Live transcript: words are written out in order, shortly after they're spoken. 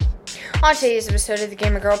On today's episode of the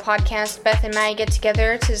Gamer Girl podcast, Beth and Maddie get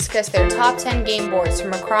together to discuss their top 10 game boards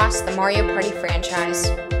from across the Mario Party franchise.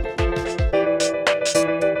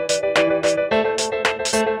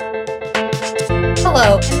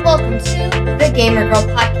 Hello, and welcome to the Gamer Girl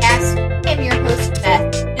podcast. I'm your host,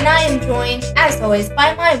 Beth, and I am joined, as always,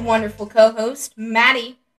 by my wonderful co-host,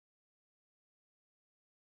 Maddie.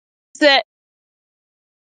 It.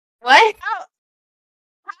 What?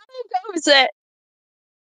 How goes it?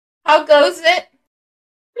 How goes it?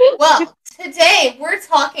 Well, today we're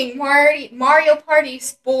talking Mario Party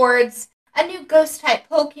boards, a new ghost-type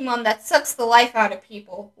Pokemon that sucks the life out of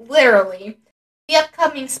people, literally, the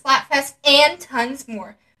upcoming Splatfest, and tons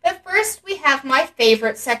more. But first, we have my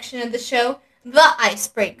favorite section of the show, the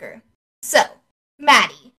Icebreaker. So,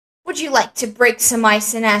 Maddie, would you like to break some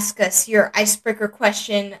ice and ask us your icebreaker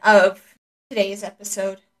question of today's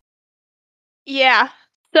episode? Yeah.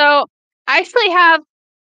 So, I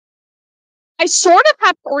sort of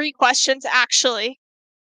have 3 questions, actually.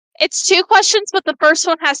 It's 2 questions, but the first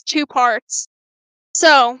one has 2 parts.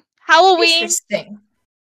 So, Halloween. Interesting.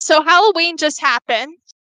 So, Halloween just happened.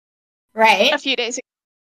 Right. A few days ago.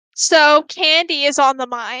 So, candy is on the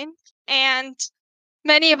mind, and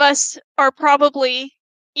many of us are probably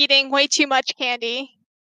eating way too much candy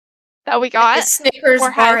that we got. Like a Snickers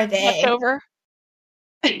or bar a had day. left over.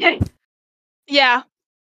 Yeah.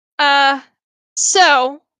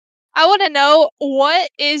 So, I want to know, what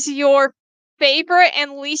is your favorite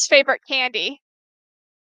and least favorite candy?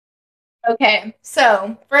 Okay,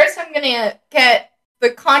 so first I'm gonna get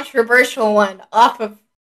the controversial one off of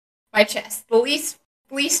my chest. The least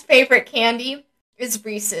favorite candy is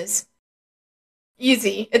Reese's.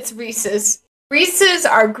 Easy, it's Reese's. Reese's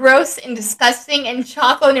are gross and disgusting, and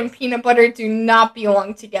chocolate and peanut butter do not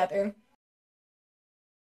belong together.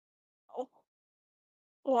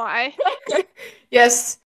 Why?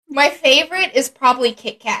 Yes, my favorite is probably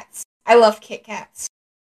Kit Kats. I love Kit Kats.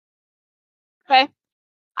 Okay.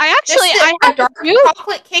 I A have dark two.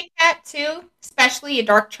 chocolate Kit Kat too, especially a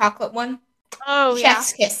dark chocolate one. Oh, yeah.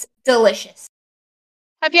 Chef's kiss, delicious.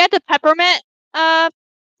 Have you had the peppermint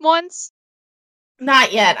ones?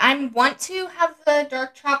 Not yet. I want to have the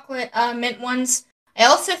dark chocolate mint ones. I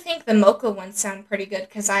also think the mocha ones sound pretty good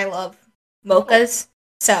because I love mochas.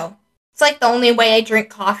 So it's like the only way I drink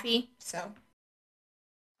coffee. So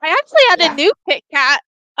I actually had a new Kit Kat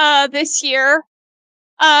this year.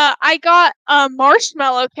 I got a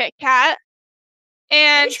marshmallow Kit Kat,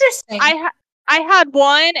 and interesting. I had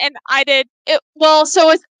one, and I did it. Well,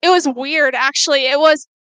 so it was weird, actually. It was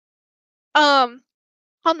on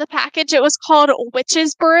the package. It was called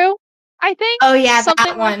Witch's Brew, I think. Oh yeah, something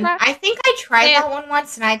that one. like that. I think I tried that one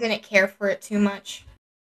once, and I didn't care for it too much.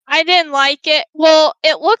 I didn't like it. Well,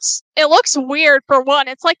 it looks weird for one.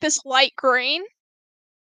 It's like this light green.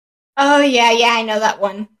 Oh yeah, I know that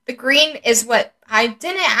one. The green is what I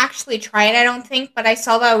didn't actually try it, I don't think, but I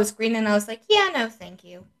saw that it was green and I was like, yeah, no, thank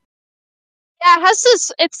you. Yeah,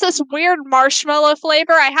 it's this weird marshmallow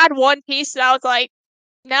flavor. I had one piece and I was like,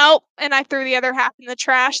 nope, and I threw the other half in the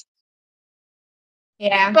trash.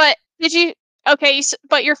 Yeah. But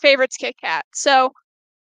but your favorite's Kit Kat. So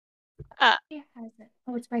Oh,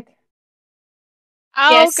 it's right there.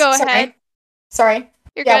 I'll go ahead. Sorry.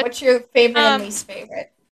 You're good. What's your favorite and least favorite?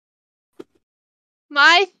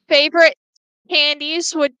 My favorite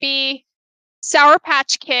candies would be Sour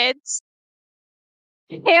Patch Kids.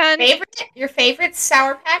 And your favorite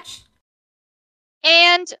Sour Patch?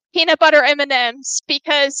 And peanut butter M&Ms,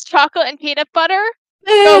 because chocolate and peanut butter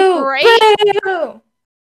go great. Boo!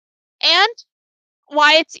 And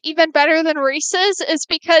why it's even better than Reese's is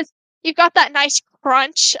because you've got that nice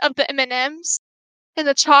crunch of the M&Ms and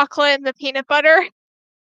the chocolate and the peanut butter.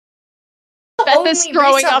 Beth is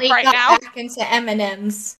throwing up right now. Back into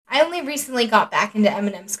M&Ms. I only recently got back into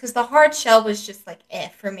M&Ms because the hard shell was just like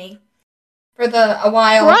for me for a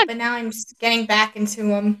while, but now I'm just getting back into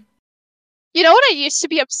them. You know what I used to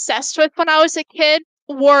be obsessed with when I was a kid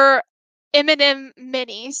were M&M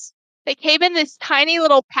minis. They came in this tiny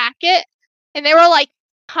little packet, and they were like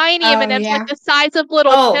tiny M&Ms, like the size of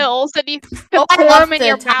little pills, and you could pour them in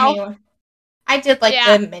your mouth. I did like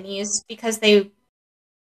the minis because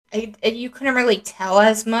you couldn't really tell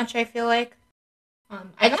as much, I feel like.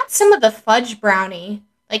 I got some of the fudge brownie,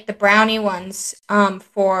 like the brownie ones,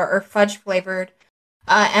 or fudge flavored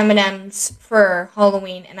M&Ms for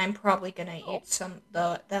Halloween, and I'm probably gonna eat some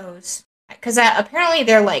those because apparently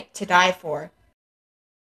they're like to die for.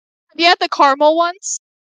 Have you had the caramel ones?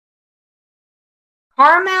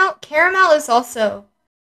 Caramel is also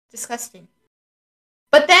disgusting.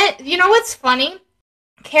 But then, you know what's funny?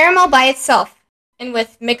 Caramel by itself and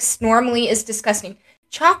with mixed normally is disgusting.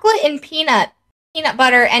 chocolate and peanut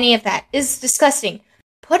butter, any of that is disgusting.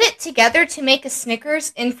 Put it together to make a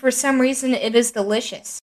Snickers, and for some reason it is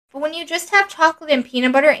delicious. But when you just have chocolate and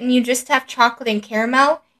peanut butter and you just have chocolate and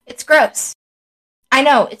caramel, it's gross. I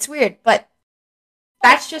know, it's weird, but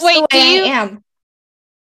that's just the way I am.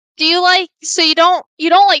 Do you like, so you don't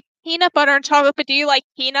like peanut butter and chocolate, but do you like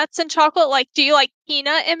peanuts and chocolate? Like, do you like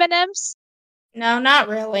peanut M&Ms? No, not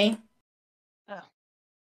really. Oh.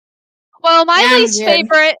 Well, my least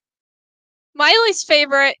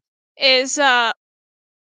favorite is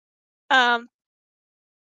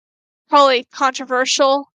probably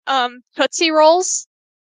controversial, Tootsie Rolls.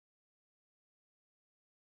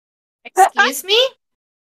 Excuse me?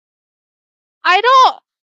 I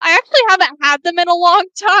actually haven't had them in a long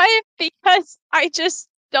time because I just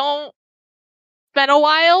don't. It's been a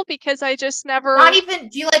while because I just never. Not even.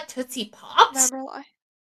 Do you like Tootsie Pops? Never lie.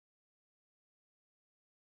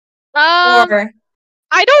 Or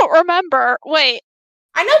I don't remember. Wait.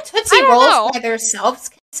 I know Tootsie Rolls by themselves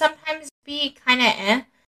can sometimes be kind of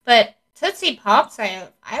but Tootsie Pops,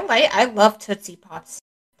 I love Tootsie Pops.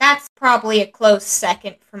 That's probably a close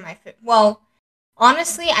second for my well,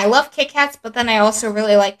 honestly, I love Kit Kats, but then I also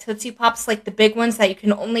really like Tootsie Pops, like the big ones that you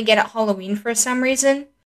can only get at Halloween for some reason.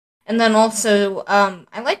 And then also,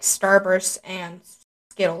 I like Starburst and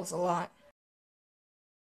Skittles a lot.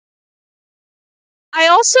 I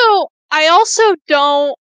also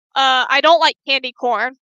don't. I don't like candy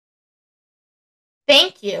corn.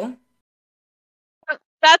 Thank you.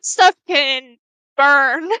 That stuff can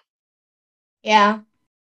burn. Yeah.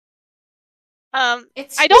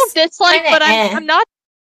 I don't dislike, but I'm not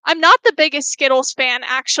the biggest Skittles fan,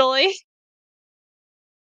 actually.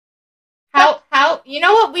 How you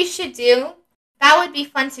know what we should do? That would be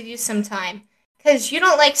fun to do sometime. Cause you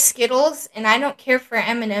don't like Skittles and I don't care for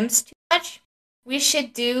M&Ms too much. We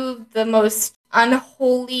should do the most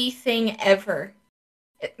unholy thing ever.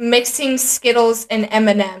 Mixing Skittles and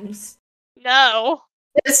M&Ms. No.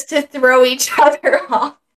 Just to throw each other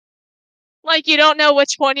off. Like you don't know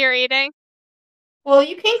which one you're eating? Well,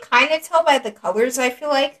 you can kind of tell by the colors, I feel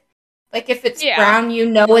like. Like if it's brown, you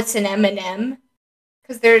know it's an M&M.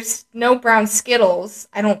 Because there's no brown Skittles,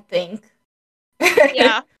 I don't think.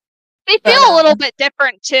 Yeah. They feel a little bit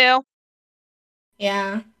different, too.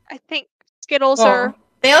 Yeah. I think Skittles are...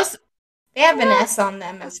 They have an S on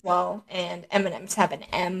them as well, and M&Ms have an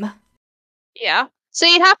M. Yeah. So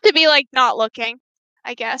you'd have to be, like, not looking,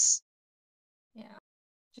 I guess. Yeah.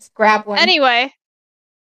 Just grab one. Anyway.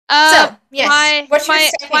 So, yes. What's your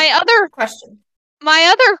other question?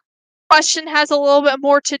 My other question has a little bit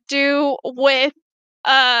more to do with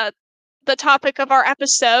the topic of our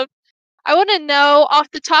episode. I want to know,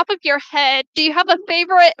 off the top of your head, do you have a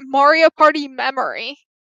favorite Mario Party memory?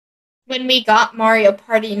 When we got Mario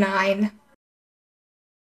Party 9.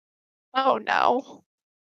 Oh no.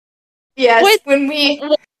 Yes, when we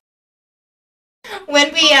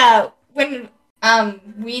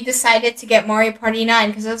decided to get Mario Party 9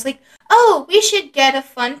 because I was like, oh, we should get a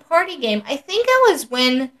fun party game. I think it was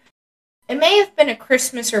when it may have been a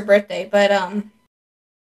Christmas or birthday, but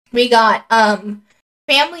we got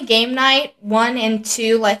Family Game Night 1 and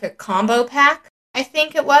 2, like a combo pack. I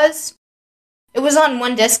think it was. It was on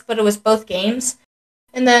one disc, but it was both games.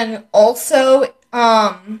 And then also,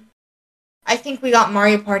 I think we got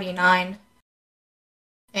Mario Party 9.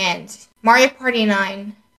 And Mario Party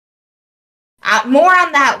 9. More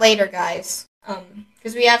on that later, guys.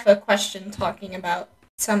 Because we have a question talking about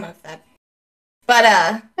some of that.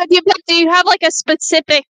 But, do you have, like, a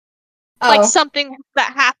specific, like, something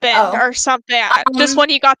that happened or something? Just when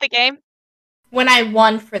you got the game? When I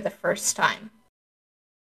won for the first time.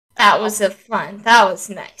 That was that was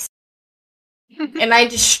nice. And I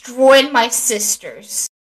destroyed my sisters.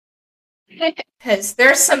 Because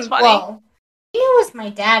there's some, well, I think it was my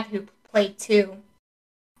dad who played too.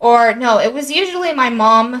 Or, no, it was usually my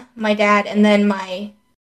mom, my dad, and then my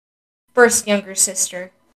first younger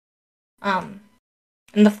sister. And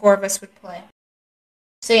the four of us would play.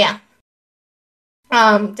 So, yeah.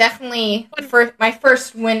 Definitely my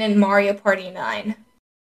first win in Mario Party 9.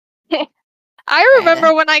 I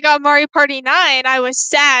remember when I got Mario Party 9, I was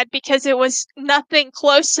sad because it was nothing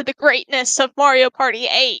close to the greatness of Mario Party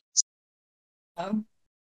 8. Oh.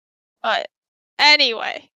 But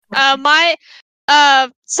anyway, my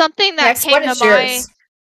something that came to mind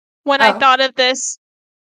when I thought of this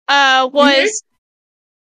was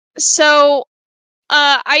so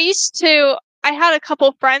I had a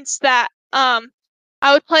couple friends that I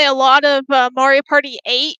would play a lot of Mario Party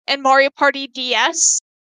 8 and Mario Party DS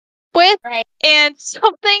with, and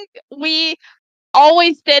something we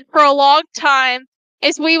always did for a long time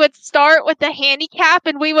is we would start with the handicap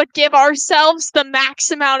and we would give ourselves the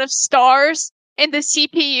max amount of stars and the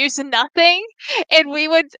CPU's nothing, and we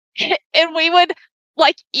would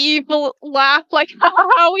like evil laugh like,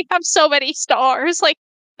 ha, we have so many stars, like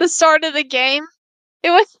the start of the game. It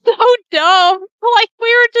was so dumb. Like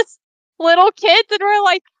we were just little kids and we're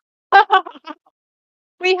like,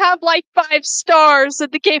 we have like 5 stars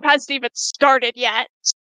and the game hasn't even started yet.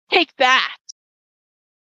 Take that.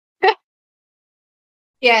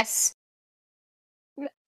 Yes.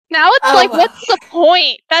 Now it's like, what's the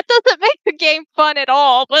point? That doesn't make the game fun at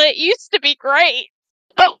all, but it used to be great.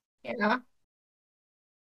 Oh. Yeah.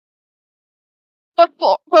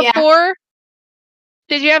 Before,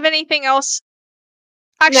 did you have anything else?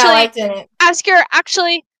 Actually, no, I didn't.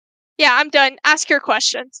 Yeah, I'm done. Ask your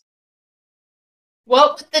questions.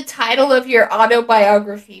 What would the title of your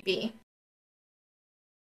autobiography be?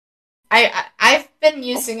 I've been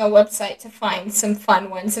using a website to find some fun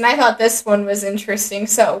ones, and I thought this one was interesting.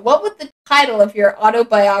 So, what would the title of your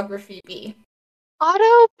autobiography be?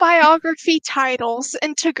 Autobiography titles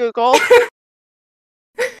into Google.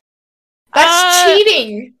 That's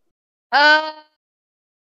cheating.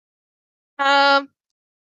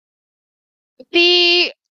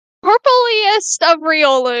 The purpliest of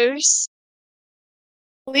Riolus.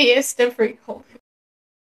 Purpliest of Riolus.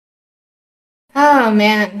 Oh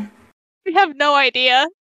man. We have no idea.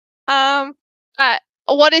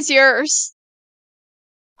 What is yours?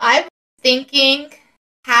 I'm thinking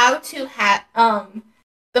how to have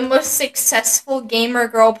the most successful gamer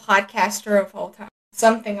girl podcaster of all time.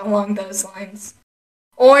 Something along those lines.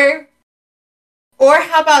 Or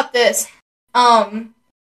how about this?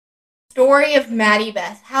 Story of Maddie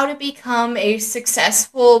Beth. How to become a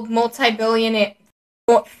successful multi-billionaire,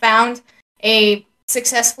 found a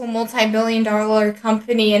successful multi-billion-dollar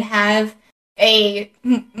company and have a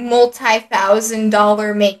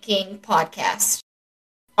multi-$1,000 making podcast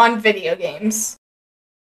on video games.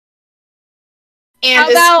 And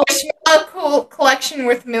a Squishmallow collection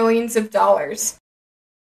worth millions of dollars.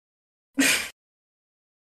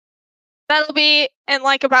 That'll be in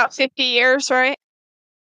like about 50 years, right?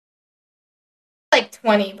 Like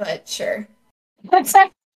 20, but sure.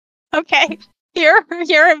 Okay. You're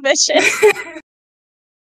ambitious.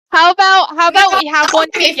 How about we have one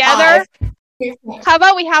together? How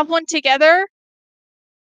about we have one together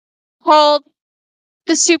called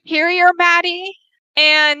The Superior Maddie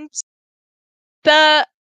and the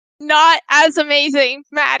Not As Amazing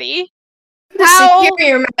Maddie? The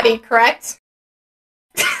Superior Maddie, correct?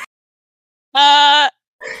 No.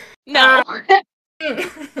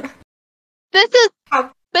 This is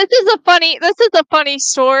a funny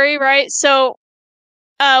story, right? So,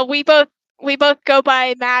 we both go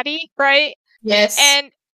by Maddie, right? Yes.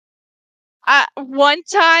 And one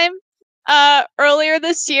time, earlier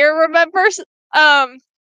this year, remember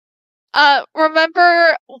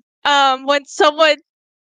when someone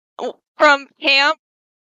from camp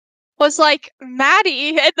was like,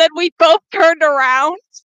 Maddie, and then we both turned around,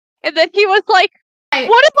 and then he was like, what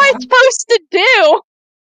am I supposed to do?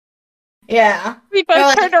 Yeah. We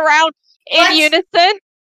both turned around in unison.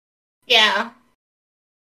 Yeah.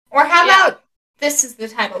 Or how about, this is the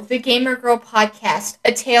title, The Gamer Girl Podcast,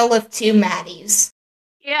 A Tale of Two Maddies.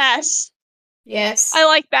 Yes. Yes. I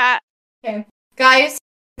like that. Okay. Guys,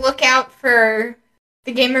 look out for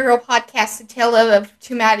The Gamer Girl Podcast, A Tale of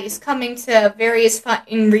Two Maddies, coming to various fun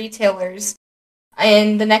retailers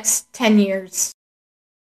in the next 10 years.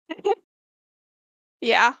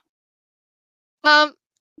 Yeah.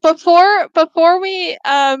 Before we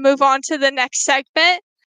move on to the next segment,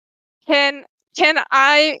 can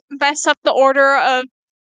I mess up the order of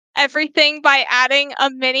everything by adding a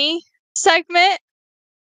mini segment?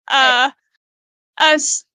 A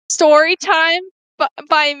story time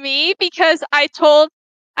by me, because I told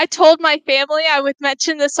my family I would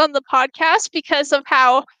mention this on the podcast because of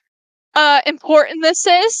how important this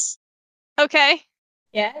is. Okay?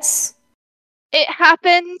 Yes. It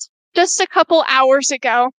happened just a couple hours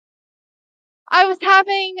ago. I was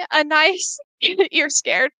having a nice you're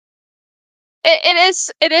scared.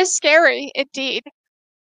 It is scary, indeed.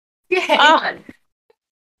 Yeah.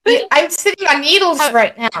 I'm sitting on needles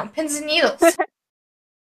right now. Pins and needles.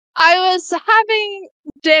 I was having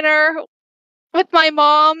dinner with my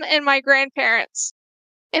mom and my grandparents,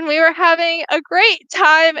 and we were having a great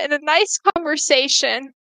time and a nice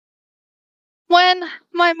conversation when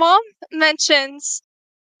my mom mentions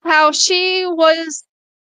how she was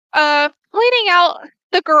cleaning out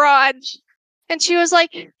the garage, and she was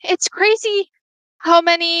like, it's crazy how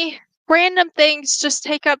many random things just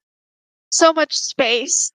take up so much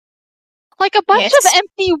space. Like a bunch of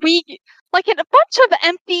empty like in a bunch of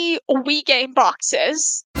empty Wii game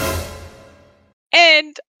boxes.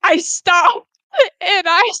 And I stopped and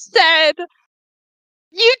I said,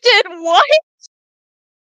 "You did what?"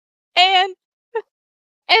 And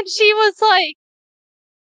she was like,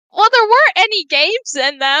 "Well, there weren't any games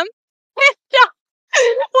in them." And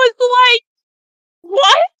I was like,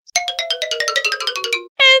 "What?"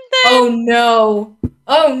 And then oh no.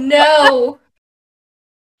 Oh no.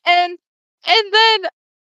 and then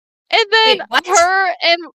Wait, what? her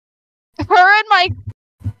and my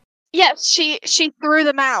yes, she threw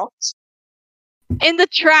them out in the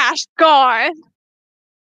trash, gone.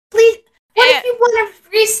 Please, what if you want to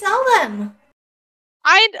resell them?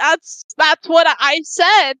 That's what I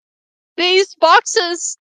said. These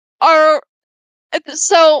boxes are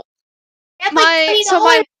so my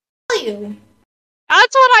value.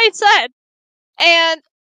 That's what I said. And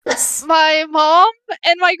yes. My mom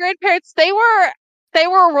and my grandparents, they were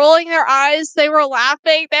rolling their eyes, they were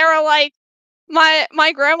laughing, they were like,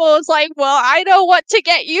 my grandma was like, "Well, I know what to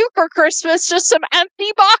get you for Christmas, just some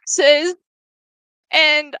empty boxes."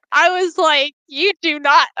 And I was like, "You do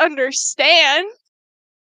not understand."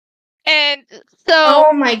 And so,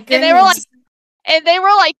 oh my goodness. And they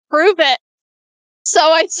were like, "Prove it."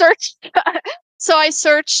 So I searched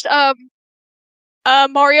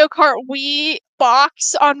Mario Kart Wii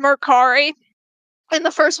box on Mercari, and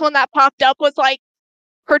the first one that popped up was like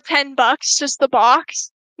for $10, just the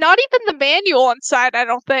box. Not even the manual inside, I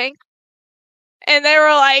don't think. And they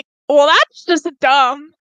were like, "Well, that's just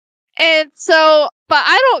dumb." And so, but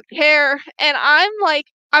I don't care. And I'm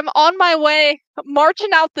on my way,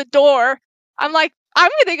 marching out the door. I'm like, I'm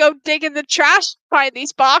gonna go dig in the trash to find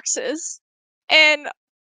these boxes. And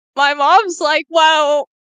my mom's like, "Well,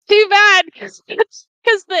 too bad, because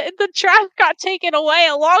the trash got taken away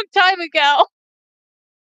a long time ago."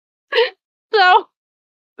 So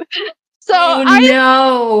oh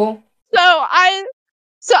no. So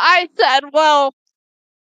I said, "Well,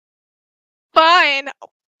 fine.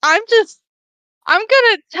 I'm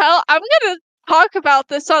gonna talk about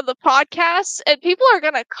this on the podcast, and people are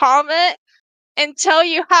gonna comment and tell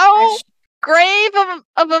you how grave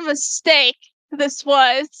of a mistake this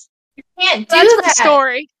was." You can't do That's that. my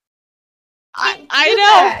story. I know.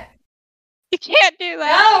 That. You can't do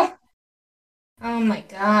that. No. Oh my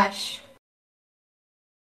gosh.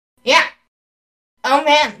 Yeah. Oh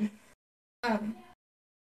man.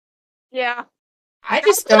 Yeah. I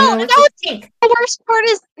just don't know what to think. The worst part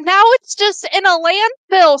is now it's just in a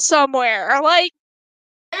landfill somewhere. Like,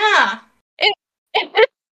 yeah.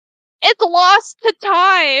 It's lost to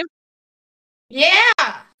time.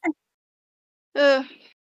 Yeah. Ugh.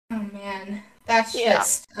 Oh man. That's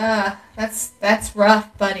just that's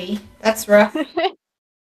rough, buddy. That's rough.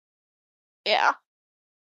 Yeah.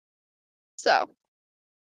 So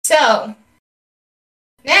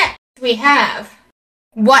next we have,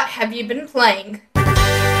 what have you been playing?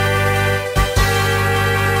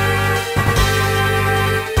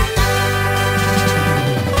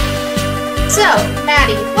 So,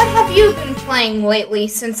 Maddie, what have you been playing lately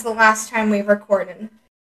since the last time we recorded?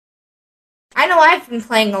 I know I've been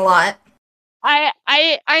playing a lot. I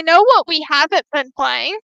know what we haven't been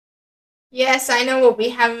playing. Yes, I know what we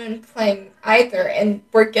haven't been playing either, and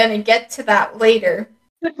we're gonna get to that later.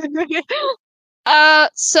 I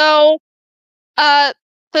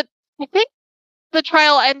think the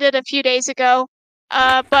trial ended a few days ago.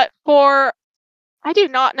 But I do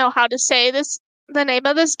not know how to say the name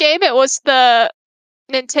of this game. It was the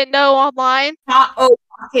Nintendo Online.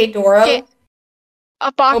 Bakedoro.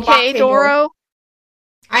 Bakedoro.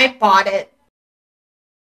 I bought it.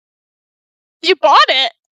 You bought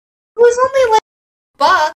it? It was only like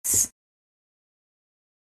 $5.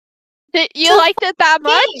 You liked it that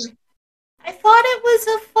much? I thought it was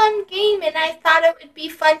a fun game, and I thought it would be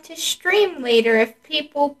fun to stream later if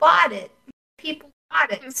people bought it.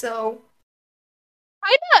 So.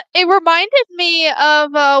 It reminded me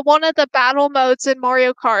of one of the battle modes in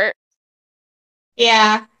Mario Kart.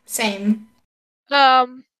 Yeah, same.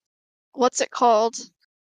 What's it called?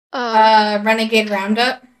 Renegade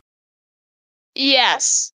Roundup?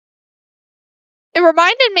 Yes. It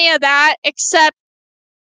reminded me of that, except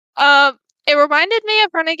it reminded me of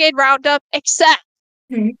Renegade Roundup, except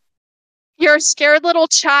you're a scared little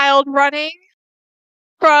child running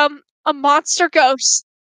from a monster ghost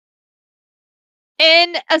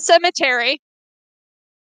in a cemetery.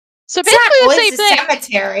 So basically the same thing.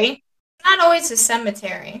 Cemetery. Not always a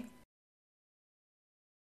cemetery.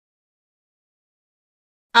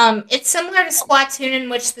 It's similar to Splatoon, in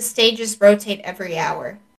which the stages rotate every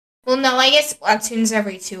hour. Well, no, I guess Splatoon's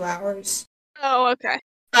every 2 hours. Oh, okay.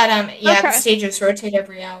 But, the stages rotate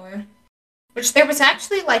every hour. Which there was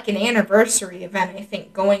actually like an anniversary event, I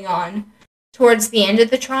think, going on towards the end of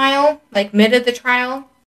the trial, like mid of the trial.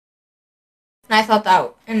 And I thought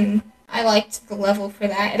that, and I liked the level for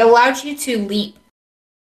that. It allowed you to leap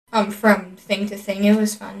from thing to thing. It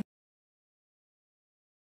was fun.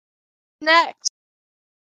 Next,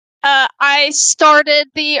 I started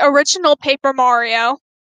the original Paper Mario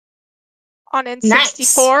on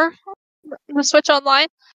N64, the Switch Online.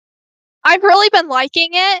 I've really been liking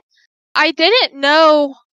it. I didn't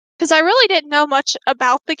know, because I really didn't know much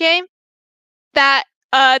about the game, that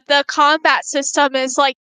the combat system is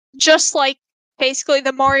like just like basically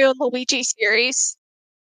the Mario and Luigi series,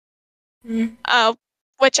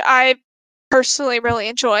 which I personally really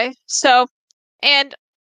enjoy. So, and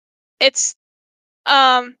it's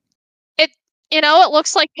it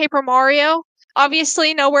looks like Paper Mario.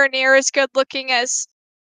 Obviously, nowhere near as good looking as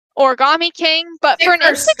Origami King, but for an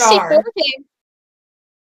N64 game,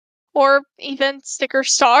 or even Sticker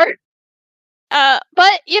Star,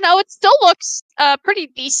 but it still looks pretty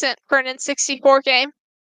decent for an N64 game,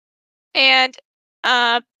 and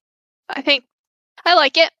I think I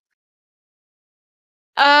like it.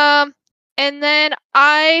 And then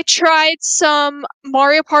I tried some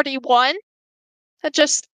Mario Party 1 that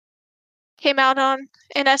just came out on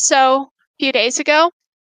NSO a few days ago.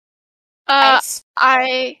 Nice.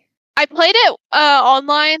 I played it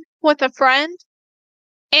online with a friend,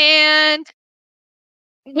 and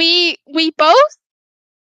we both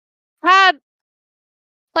had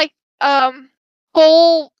like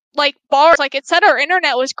full like bars. Like it said our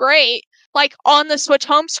internet was great, like on the Switch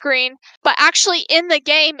home screen, but actually in the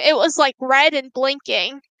game it was like red and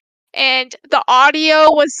blinking. And the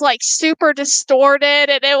audio was like super distorted,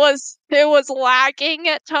 and it was lagging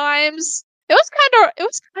at times. It was kind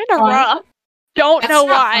of rough. Don't know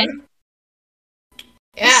why.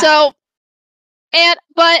 Yeah. So,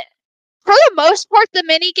 but for the most part, the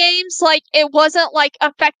mini games, like it wasn't like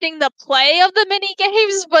affecting the play of the mini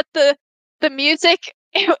games, but the music,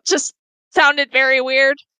 it just sounded very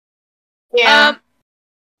weird. Yeah.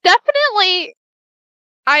 Definitely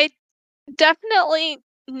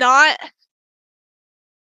not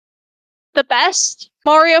the best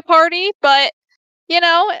Mario Party, but it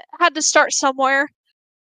had to start somewhere.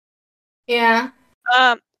 Yeah.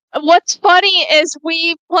 What's funny is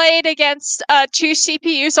we played against 2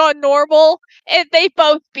 CPUs on normal, and they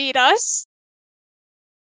both beat us.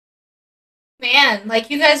 Man, like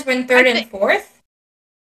you guys were in third and fourth?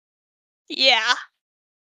 Yeah.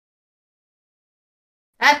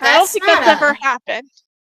 I don't think that's ever happened.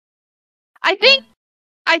 I think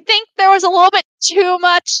there was a little bit too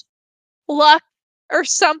much luck or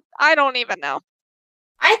some. I don't even know.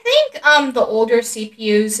 I think the older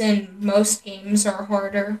CPUs in most games are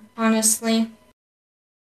harder, honestly.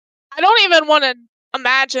 I don't even want to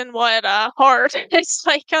imagine what hard is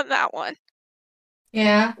like on that one.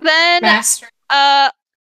 Yeah. Then Master.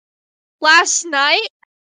 Last night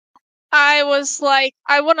I was like,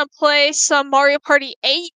 I want to play some Mario Party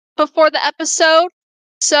 8 before the episode.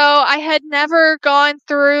 So I had never gone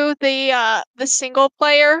through the single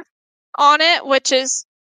player on it, which is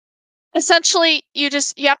essentially you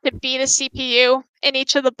have to beat a CPU in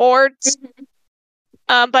each of the boards.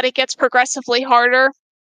 But it gets progressively harder.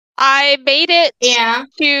 I made it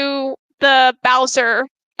to the Bowser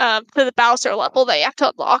level that you have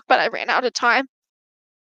to unlock, but I ran out of time.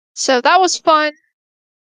 So that was fun.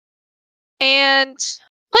 And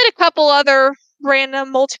played a couple other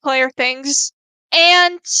random multiplayer things.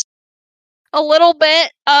 And a little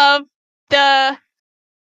bit of the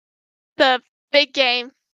big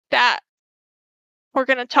game that we're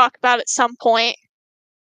going to talk about at some point.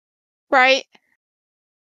 Right?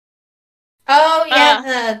 Oh,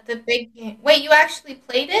 yeah, the big game. Wait, you actually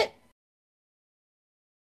played it?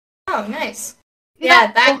 Oh, nice.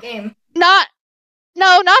 Yeah, that game. Not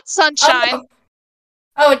Sunshine.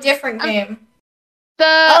 Oh, a different game.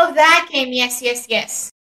 That game.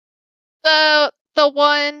 Yes. The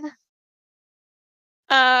one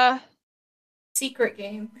secret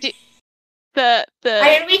game. The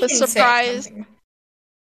surprise.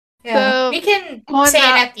 Yeah, we can say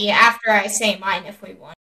it after I say mine if we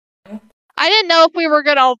want. I didn't know if we were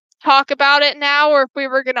gonna talk about it now or if we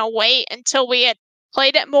were gonna wait until we had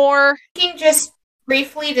played it more. We can just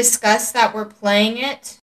briefly discuss that we're playing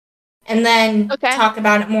it, and then talk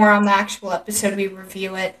about it more on the actual episode we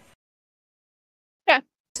review it. Yeah.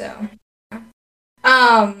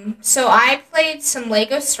 So I played some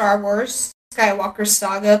Lego Star Wars Skywalker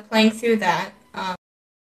Saga, playing through that.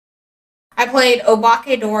 I played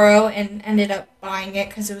Obakedoro and ended up buying it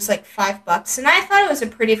because it was like $5, and I thought it was a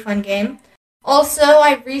pretty fun game. Also,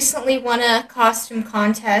 I recently won a costume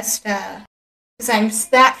contest because I'm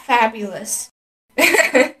that fabulous.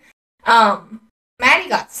 Maddie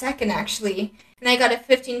got second, actually, and I got a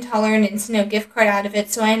 $15 Nintendo gift card out of it,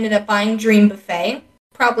 so I ended up buying Dream Buffet.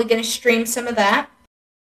 Probably gonna stream some of that.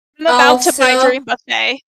 I'm about to buy Dream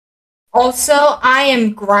Buffet. Also, I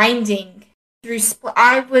am grinding through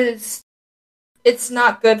it's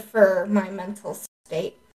not good for my mental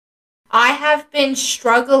state. I have been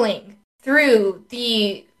struggling through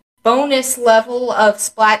the bonus level of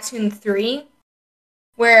Splatoon 3,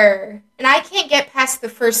 and I can't get past the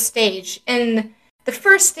first stage, and the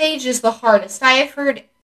first stage is the hardest. I have heard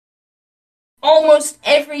almost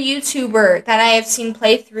every YouTuber that I have seen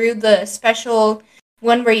play through the special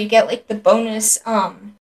one where you get, like, the bonus,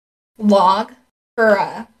 log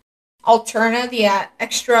for, Alterna, the,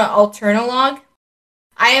 extra Alterna log.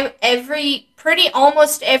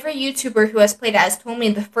 Almost every YouTuber who has played it has told me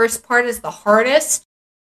the first part is the hardest.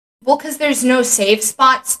 Well, because there's no save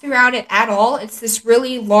spots throughout it at all. It's this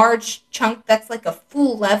really large chunk that's like a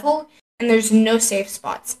full level, and there's no save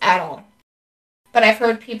spots at all. But I've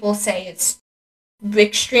heard people say it's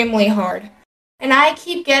extremely hard. And I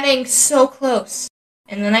keep getting so close,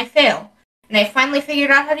 and then I fail. And I finally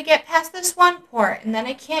figured out how to get past this one part, and then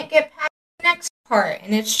I can't get past the next part,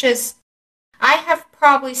 and it's just... I have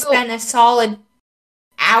probably spent a solid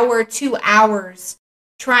 2 hours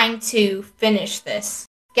trying to finish this.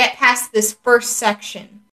 Get past this first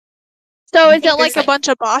section. So is it like a bunch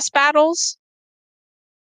of boss battles?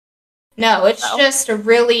 No, it's just a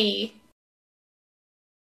really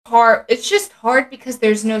hard... It's just hard because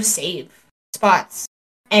there's no save spots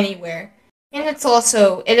anywhere. And it's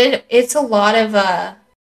also... It's a lot of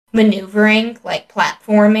maneuvering, like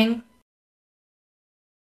platforming.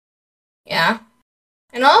 Yeah.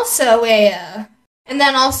 And also I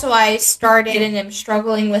started and am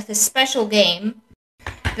struggling with a special game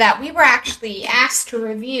that we were actually asked to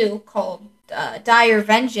review called Dire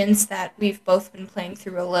Vengeance that we've both been playing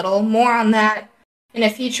through a little. More on that in a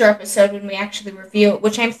future episode when we actually review it,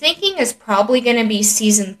 which I'm thinking is probably going to be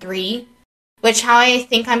Season 3, which how I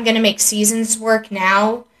think I'm going to make seasons work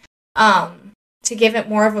now, to give it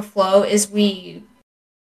more of a flow, is we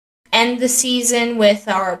end the season with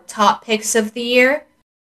our top picks of the year.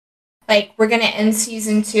 Like, we're gonna end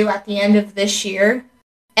Season 2 at the end of this year,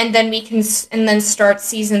 and then start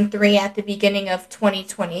Season 3 at the beginning of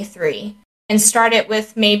 2023. And start it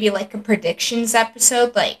with maybe, like, a predictions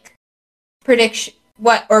episode, like,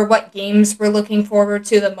 what games we're looking forward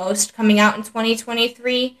to the most coming out in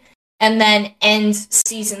 2023, and then end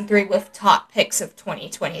Season 3 with top picks of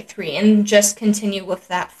 2023, and just continue with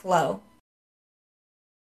that flow.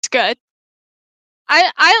 Good.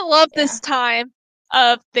 I love this time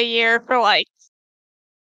of the year for, like,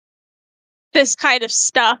 this kind of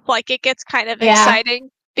stuff. Like, it gets kind of exciting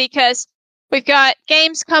because we've got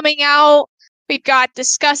games coming out, we've got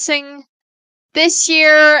discussing this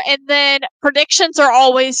year, and then predictions are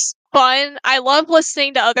always fun. I love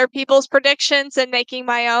listening to other people's predictions and making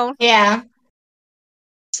my own. Yeah.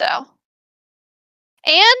 So.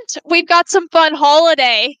 And we've got some fun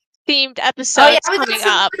holiday themed episodes coming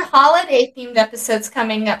up. Fun holiday themed episodes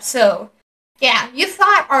coming up. So, yeah, you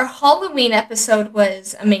thought our Halloween episode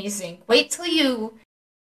was amazing. Wait till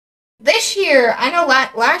this year, I know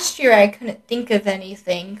last year I couldn't think of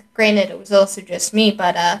anything. Granted, it was also just me,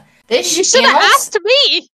 but this year... You should have asked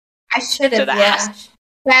me! I should have, yeah.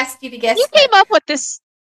 I asked you to guess. You came up with this...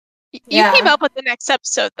 You came up with the next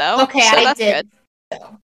episode, though. Okay, so I did.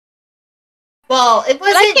 So. Well, it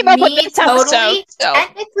wasn't me totally. So.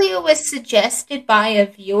 Technically, it was suggested by a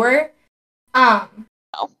viewer.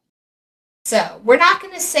 So, we're not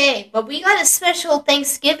going to say, but we got a special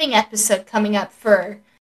Thanksgiving episode coming up for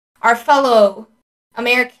our fellow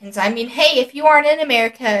Americans. I mean, hey, if you aren't in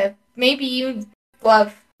America, maybe you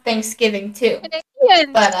love Thanksgiving too.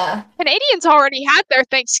 Canadians already had their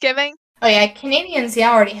Thanksgiving. Oh yeah, Canadians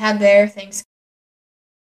already had their Thanksgiving.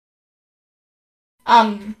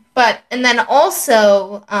 And then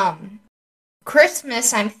also,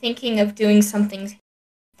 Christmas, I'm thinking of doing something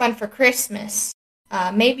fun for Christmas.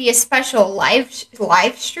 Maybe a special live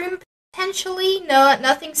stream, potentially. No,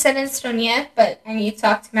 nothing set in stone yet, but I need to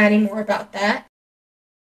talk to Maddie more about that.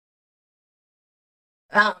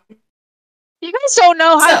 You guys don't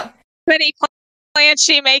know how many plans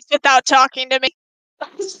she makes without talking to me.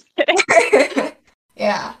 Just kidding.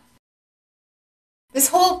 Yeah. This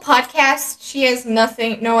whole podcast, she has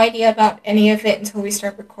no idea about any of it until we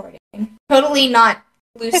start recording. Totally not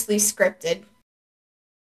loosely scripted.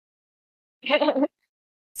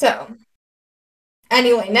 So,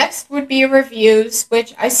 anyway, next would be reviews,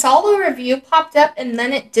 which I saw a review popped up and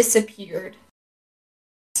then it disappeared.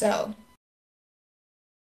 So,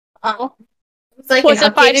 let It's like Was an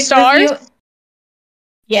it 5 updated stars? review.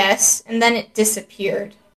 Yes, and then it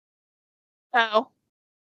disappeared. Oh.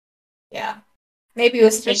 Yeah. Maybe it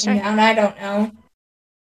was taken Interesting. down, I don't know.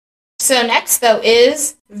 So next, though,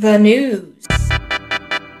 is the news.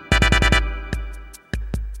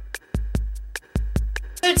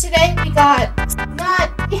 So today we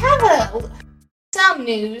have some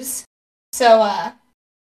news. So,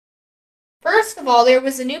 first of all, there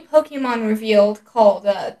was a new Pokemon revealed called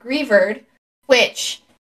Greavard, which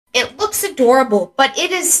it looks adorable, but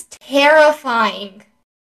it is terrifying.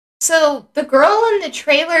 So the girl in the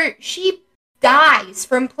trailer, she dies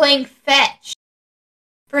from playing fetch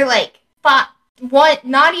for like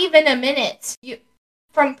not even a minute.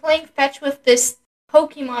 From playing fetch with this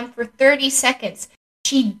Pokemon for 30 seconds,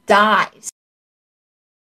 she dies.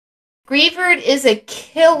 Greavard is a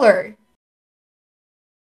killer.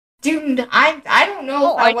 Dude, I don't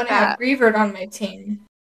know if I Like want to have that. Greavard on my team.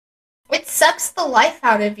 It sucks the life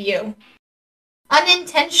out of you.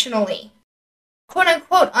 Unintentionally. Quote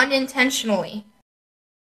unquote, unintentionally.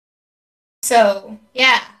 So,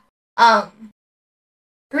 yeah.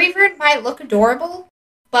 Greavard might look adorable,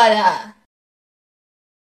 but,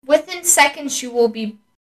 within seconds you will be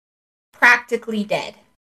practically dead.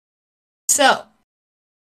 So,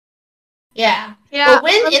 yeah. Yeah, But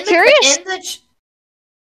when I'm curious.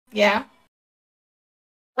 yeah.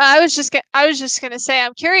 I was just gonna say,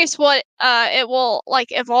 I'm curious what it will like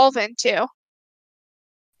evolve into.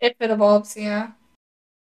 If it evolves, yeah.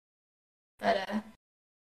 But,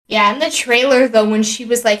 yeah, in the trailer, though, when she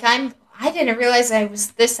was like, I didn't realize I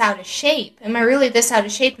was this out of shape. Am I really this out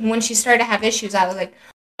of shape? And when she started to have issues, I was like,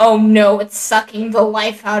 oh no, it's sucking the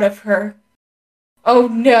life out of her. Oh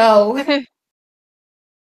no.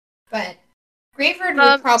 But Greavard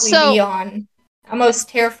would probably So be on a most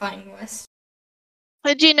terrifying list.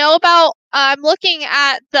 did you know about? I'm looking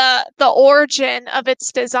at the origin of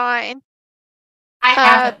its design. I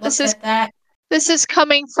haven't This looked is at that. this is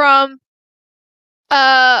coming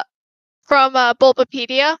uh from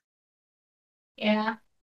Bulbapedia, Yeah.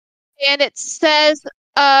 and it says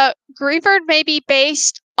Greavard may be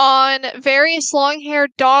based on various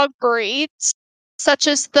long-haired dog breeds, such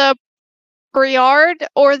as the Briard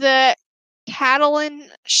or the Catalan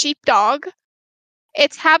sheepdog.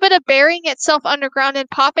 Its habit of burying itself underground and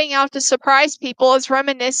popping out to surprise people is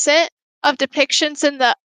reminiscent of depictions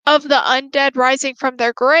of the undead rising from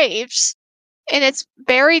their graves. In its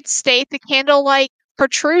buried state, the candle-like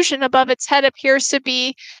protrusion above its head appears to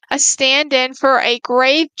be a stand-in for a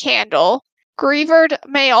grave candle. Greavard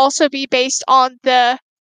may also be based on the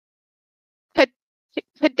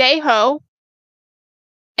Padejo,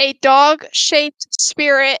 a dog-shaped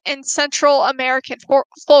spirit in Central American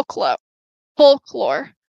folklore.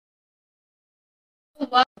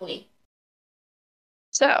 Lovely.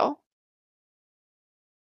 So,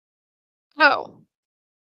 oh.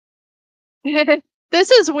 This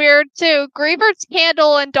is weird too. Greavard's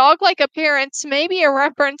candle and dog-like appearance may be a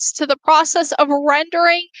reference to the process of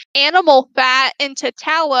rendering animal fat into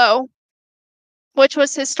tallow, which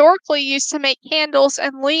was historically used to make candles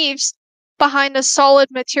and leaves behind a solid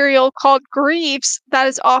material called greaves that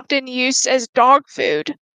is often used as dog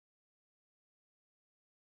food.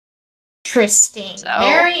 Interesting. So,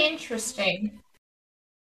 Very interesting.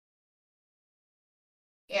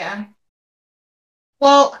 Yeah.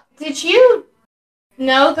 Well, did you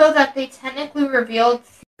know, though, that they technically revealed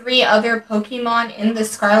 3 other Pokemon in the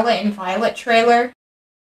Scarlet and Violet trailer?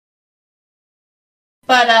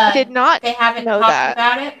 But, I did not they haven't know talked that.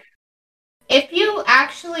 about it. If you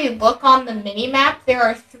actually look on the mini-map, there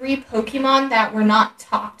are 3 Pokemon that were not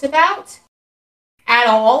talked about at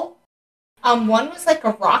all. One was like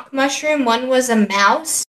a rock mushroom, one was a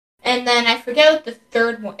mouse, and then I forget what the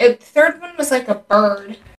third one. The third one was like a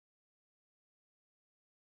bird.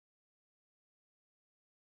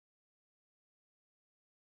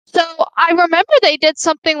 So, I remember they did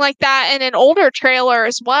something like that in an older trailer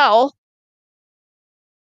as well.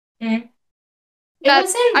 Mm. It That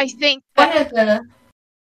was I in think one that of the.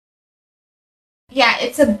 Yeah,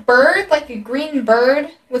 it's a bird, like a green bird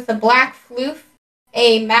with a black floof,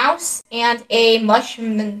 a mouse, and a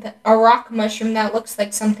mushroom, a rock mushroom that looks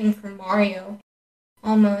like something from Mario.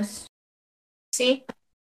 Almost. See?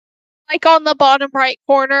 like on the bottom right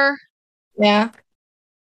corner. Yeah.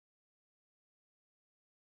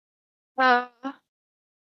 Uh,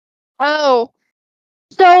 oh,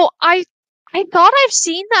 so I thought I've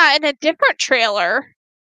seen that in a different trailer.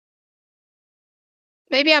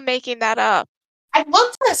 Maybe I'm making that up. I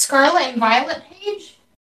looked at the Scarlet and Violet page,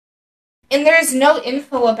 and there's no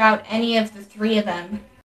info about any of the 3 of them.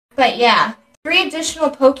 But yeah, 3 additional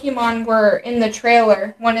Pokemon were in the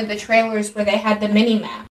trailer, one of the trailers where they had the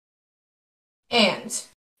mini-map. And...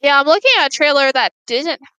 yeah, I'm looking at a trailer that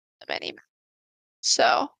didn't have the mini-map.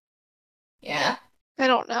 So... yeah. I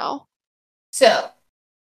don't know. So...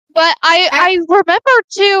 but I remember,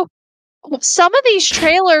 too, some of these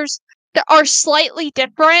trailers that are slightly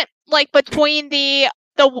different, like between the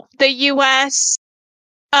US,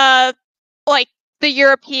 like the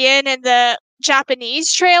European and the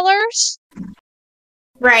Japanese trailers.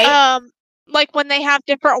 right. Like when they have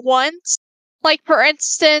different ones. Like for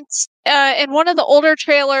instance, in one of the older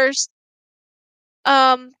trailers,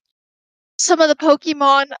 some of the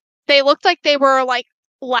Pokemon, they looked like they were like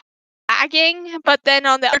lagging, but then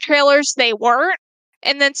on the other trailers they weren't.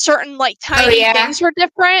 And then certain like tiny things were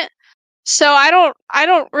different. So I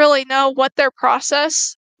don't really know what their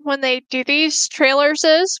process when they do these trailers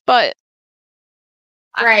is, but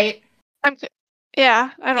right. I don't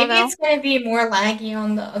know. Maybe it's going to be more laggy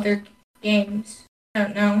on the other games. I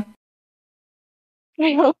don't know.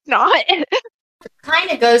 I hope not. It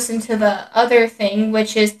kind of goes into the other thing,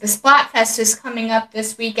 which is the Splatfest is coming up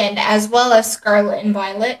this weekend, as well as Scarlet and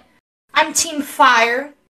Violet. I'm Team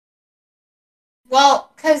Fire.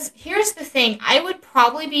 Well, because here's the thing. I would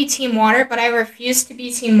probably be Team Water, but I refuse to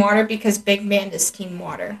be Team Water because Big Man is Team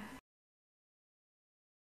Water.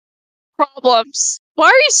 Problems. Why are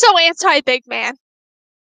you so anti-Big Man?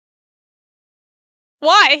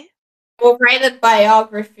 Why? We'll write a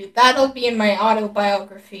biography. That'll be in my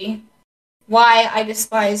autobiography. Why I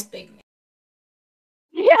despise Big Man.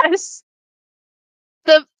 Yes.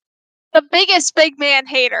 The biggest Big Man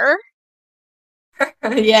hater.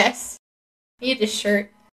 Yes. Need a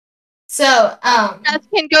shirt. So, Beth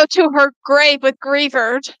can go to her grave with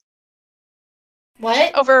Grievard.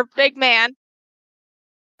 What? Over Big Man.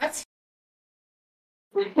 What?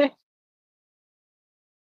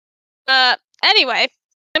 Anyway,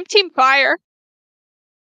 I'm Team Fire.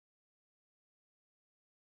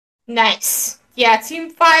 Nice. Yeah,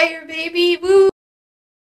 Team Fire, baby. Woo!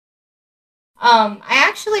 I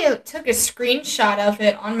actually took a screenshot of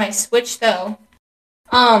it on my Switch, though.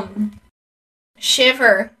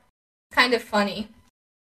 Shiver. Kind of funny.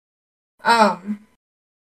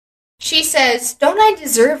 She says, "Don't I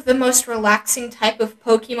deserve the most relaxing type of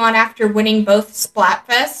Pokemon after winning both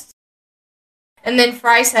Splatfests?" And then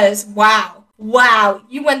Fry says, wow,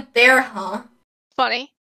 you went there, huh?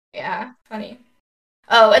 Funny. Yeah, funny.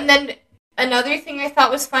 Oh, and then another thing I thought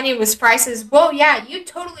was funny was Fry says, "Whoa, yeah, you'd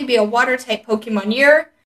totally be a water-type Pokemon. You're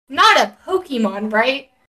not a Pokemon, right?"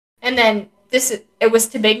 And then it was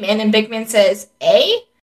to Big Man, and Big Man says, "Eh?"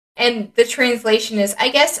 And the translation is, "I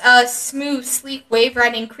guess smooth, sleek,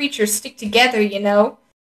 wave-riding creatures stick together, you know?"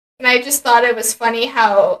 And I just thought it was funny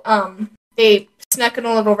how they snuck in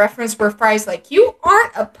a little reference where Fry's like, "You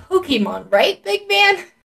aren't a Pokemon, right, Big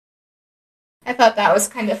Man?" I thought that was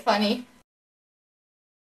kind of funny.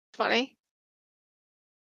 Funny.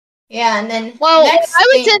 Yeah, and then when I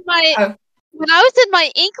was in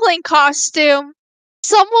my Inkling costume,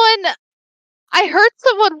 I heard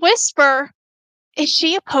someone whisper, "Is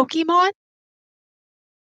she a Pokemon?"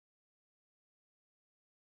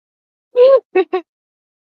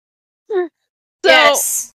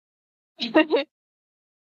 Yes.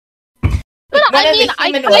 But I mean,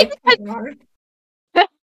 I guess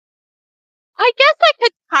I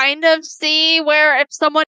could kind of see where if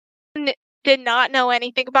someone did not know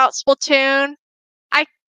anything about Splatoon, I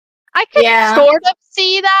could sort of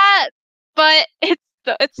see that, but it's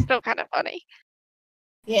still kind of funny.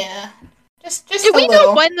 Yeah, just do a we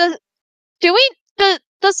little. Know when does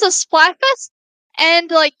the Splatfest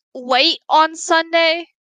end like late on Sunday?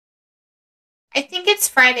 I think it's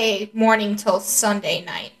Friday morning till Sunday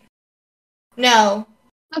night. No.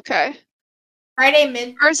 Okay. Friday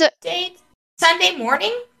midday? Or is it Sunday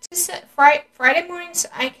morning? Friday mornings?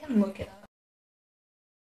 I can look it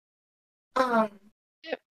up.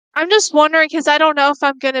 I'm just wondering because I don't know if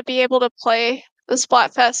I'm going to be able to play the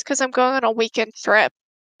Splatfest because I'm going on a weekend trip,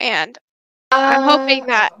 and I'm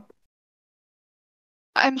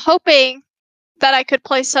hoping that I could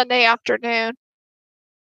play Sunday afternoon.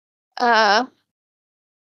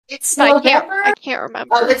 It's November? I can't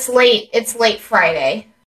remember. Oh, it's late. It's late Friday.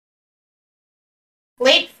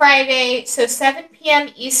 Late Friday, so 7 p.m.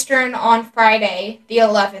 Eastern on Friday, the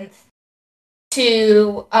 11th,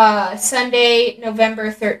 to Sunday,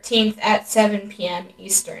 November 13th at 7 p.m.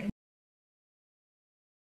 Eastern.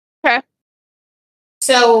 Okay.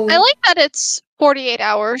 So I like that it's 48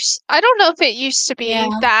 hours. I don't know if it used to be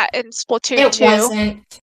that in Splatoon 2. It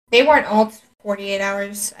wasn't. They weren't all 48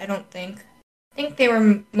 hours, I don't think. I think they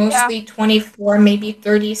were mostly 24, maybe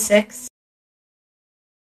 36.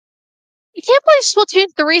 I can't believe Splatoon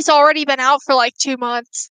 3's already been out for like 2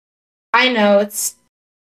 months. I know, it's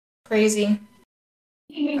crazy.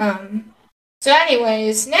 So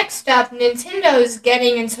anyways, next up, Nintendo's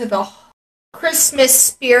getting into the Christmas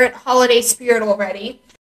spirit, holiday spirit already.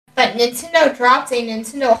 But Nintendo dropped a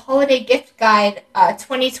Nintendo Holiday Gift Guide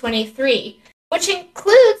 2023, which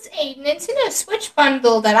includes a Nintendo Switch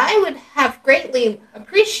bundle that I would have greatly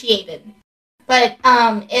appreciated. But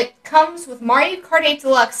it comes with Mario Kart 8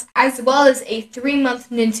 Deluxe as well as a 3-month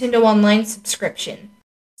Nintendo Online subscription.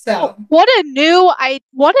 So what a new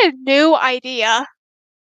idea!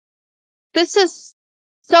 This is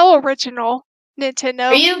so original,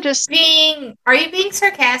 Nintendo. Are you being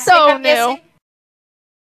sarcastic? So I'm new. guessing.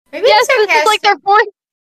 Are you being sarcastic? This is like their fourth.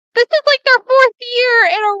 This is like their 4th year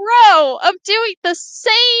in a row of doing the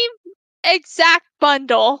same exact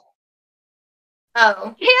bundle.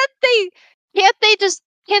 Oh.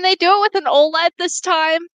 Can they do it with an OLED this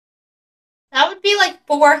time? That would be like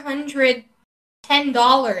 $410.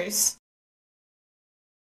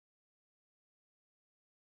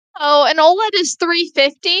 Oh, an OLED is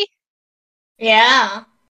 $350. Yeah.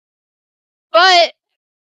 But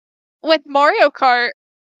with Mario Kart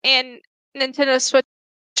and Nintendo Switch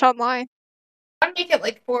Online, I'd make it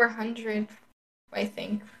like 400, I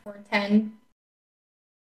think, 410.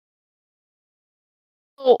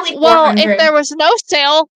 Oh, well, if there was no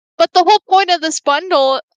sale, but the whole point of this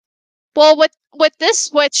bundle, well, with this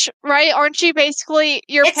Switch, right? Aren't you basically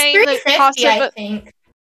It's paying the cost of I think.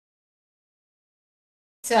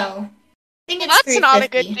 So, I think it's that's not a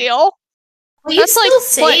good deal. Well, you still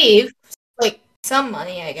save like some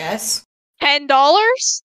money, I guess.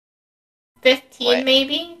 $10? 15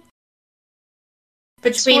 maybe?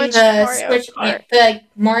 Between the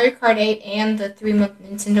Mario Kart 8 and the 3-month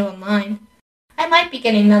Nintendo Online. I might be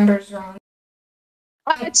getting numbers wrong.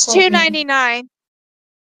 It's $2.99.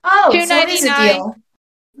 Oh, so it is a deal.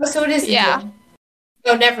 So it is a deal.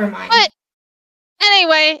 Oh, never mind. But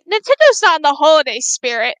anyway, Nintendo's not in the holiday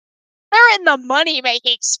spirit. They're in the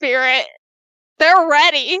money-making spirit. They're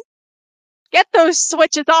ready. Get those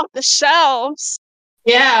Switches off the shelves.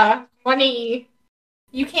 Yeah, money.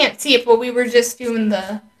 You can't see it, but we were just doing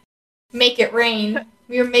the make it rain.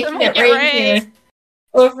 We were making it rain here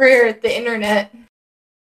over the internet.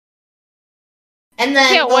 And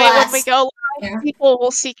then can't wait when we go live. People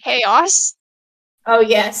will see chaos. Oh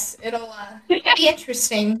yes, it'll be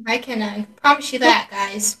interesting. I can promise you that,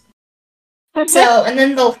 guys. So, and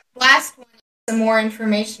then the last one, some more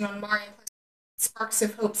information on Mario Sparks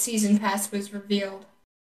of Hope Season Pass was revealed,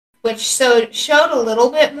 which showed a little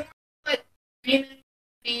bit more, but I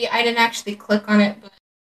didn't actually click on it. But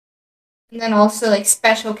and then also like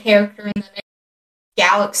special character in the next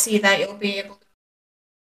galaxy that you'll be able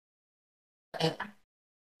to.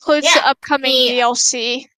 Includes the upcoming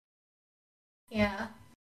DLC. Yeah,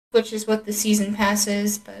 which is what the Season Pass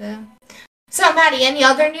is. But so, Maddie, any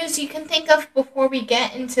other news you can think of before we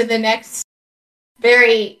get into the next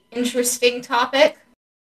very interesting topic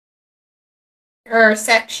or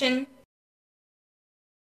section?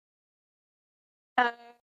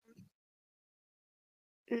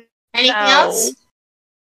 Anything else?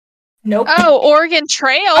 Nope. Oh, Oregon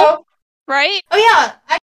Trail, right? Oh yeah,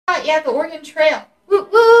 I forgot. The Oregon Trail. Woo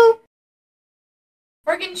woo!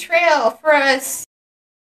 Oregon Trail for us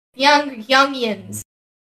youngins.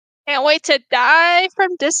 Can't wait to die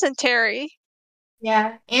from dysentery.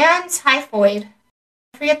 Yeah, and typhoid.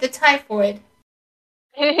 Forget the typhoid.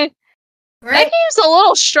 Right? That game's a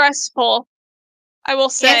little stressful, I will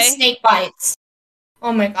say. And snake bites.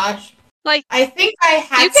 Oh my gosh. Like, I think I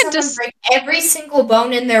had someone break every single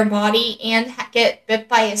bone in their body and get bit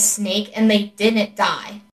by a snake, and they didn't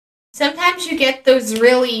die. Sometimes you get those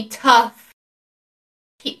really tough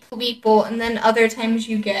people, and then other times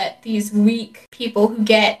you get these weak people who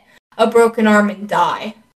get a broken arm and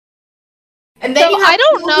die. And then I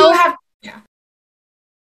don't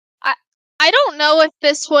know if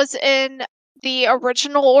this was in the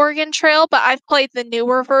original Oregon Trail, but I've played the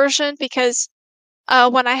newer version because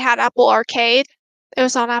when I had Apple Arcade, it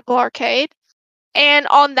was on Apple Arcade, and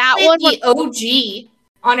on that one, the OG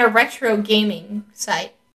on a retro gaming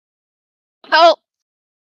site. Well,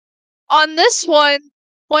 on this one,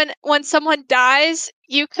 when someone dies,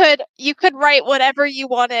 you could write whatever you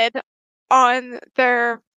wanted on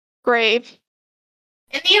their grave.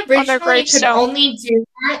 In the original, you could only do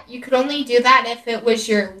that. You could only do that if it was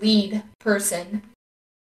your lead person.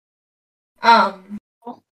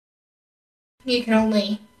 You can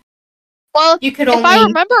only. Well, if I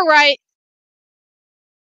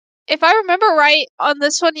remember right, on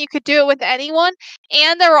this one you could do it with anyone,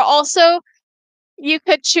 and there were also you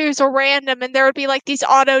could choose a random, and there would be like these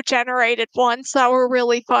auto-generated ones that were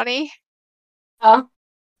really funny. Oh,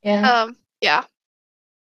 yeah. Yeah.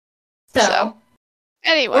 So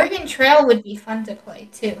Anyway. Oregon Trail would be fun to play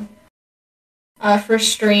too. For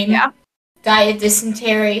stream. Yeah. Die of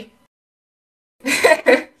dysentery.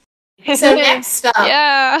 So next up,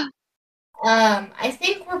 yeah. I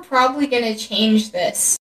think we're probably gonna change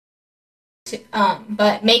this to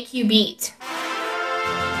but make you beat.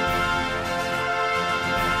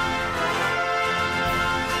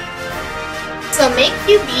 So make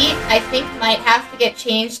you beat, I think might have to get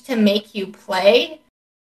changed to make you play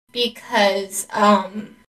because I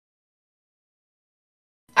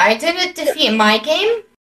didn't defeat my game.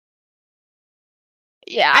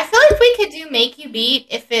 Yeah. I feel like we could do make you beat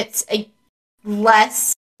if it's a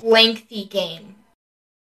less lengthy game.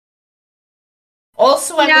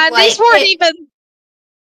 Also, I would like these weren't even,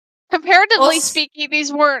 comparatively speaking,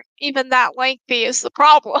 these weren't even that lengthy is the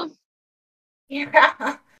problem.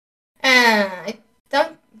 Yeah. I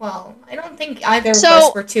don't think either of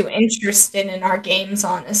us were too interested in our games,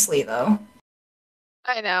 honestly, though.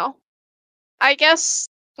 I know. I guess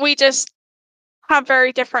we just have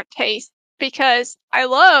very different tastes because I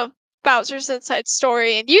love Bowser's Inside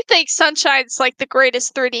Story, and you think Sunshine's like the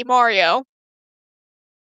greatest 3D Mario.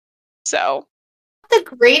 So. The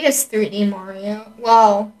greatest 3D Mario?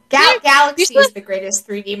 Well, Galaxy is the greatest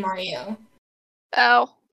 3D Mario.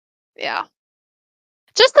 Oh. Yeah.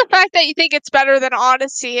 Just the fact that you think it's better than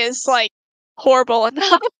Odyssey is, like, horrible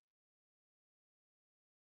enough.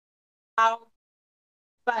 But,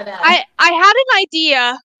 I had an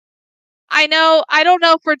idea. I don't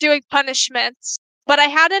know if we're doing punishments, but I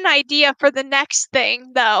had an idea for the next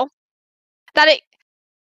thing, though. That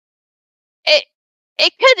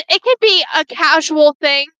it could be a casual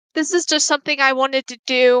thing. This is just something I wanted to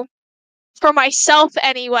do for myself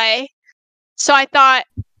anyway. So I thought,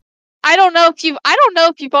 I don't know if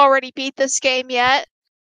you've already beat this game yet,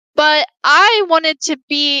 but I wanted to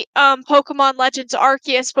beat Pokemon Legends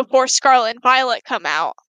Arceus before Scarlet and Violet come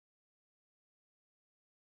out.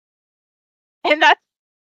 And that's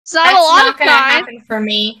not gonna happen for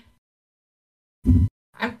me.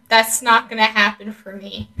 That's not gonna happen for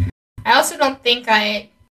me. I also don't think I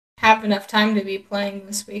have enough time to be playing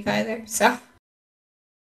this week either, so.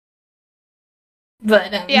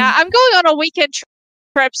 But, yeah, I'm going on a weekend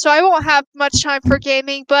trip, so I won't have much time for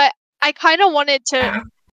gaming, but I kind of wanted to. Yeah.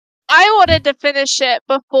 I wanted to finish it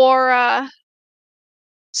before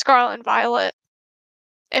Scarlet and Violet,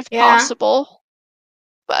 if possible.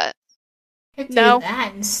 But could do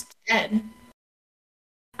that instead.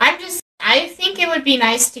 I think it would be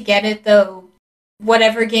nice to get it though.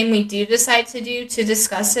 Whatever game we do decide to do, to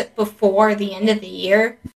discuss it before the end of the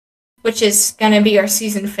year, which is going to be our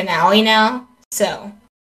season finale now. So.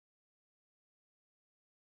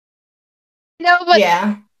 No, but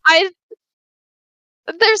yeah.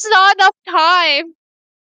 There's not enough time.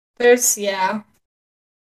 Yeah.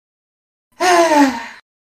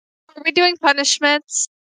 Are we doing punishments?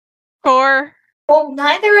 Or? Well,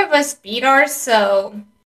 neither of us beat ours, so.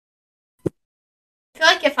 I feel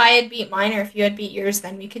like if I had beat mine or if you had beat yours,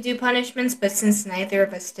 then we could do punishments, but since neither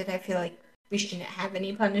of us did, I feel like we shouldn't have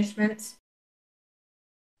any punishments.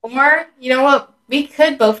 Or, you know what? We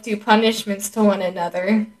could both do punishments to one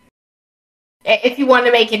another. If you want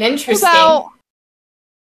to make it interesting.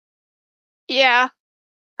 Yeah.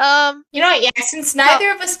 You know what? Yeah, since neither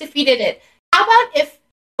of us defeated it, how about if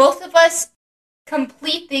both of us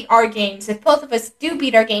complete our games? If both of us do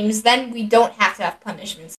beat our games, then we don't have to have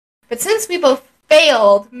punishments. But since we both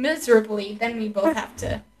failed miserably, then we both have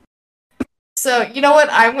to. So, you know what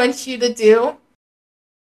I want you to do?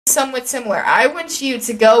 Somewhat similar. I want you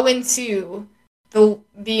to go into the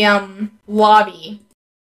lobby,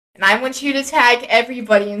 and I want you to tag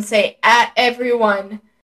everybody and say, at everyone,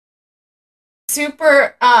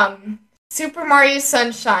 Super Mario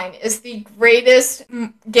Sunshine is the greatest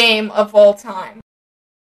game of all time.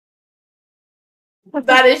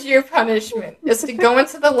 That is your punishment, is to go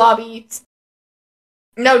into the lobby.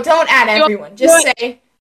 No, don't add everyone. Just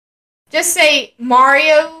say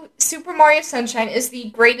Super Mario Sunshine is the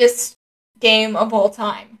greatest game of all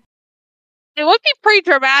time. It would be pretty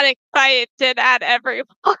dramatic if I did add everyone.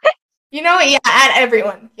 You know what? Yeah, add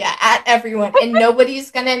everyone. Yeah, add everyone. And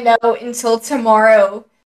nobody's gonna know until tomorrow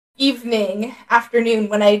afternoon,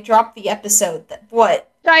 when I drop the episode. Should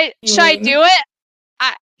I do it?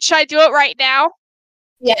 Should I do it right now?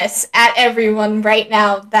 Yes, at everyone right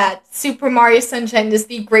now that Super Mario Sunshine is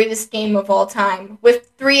the greatest game of all time,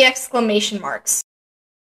 with 3 exclamation marks.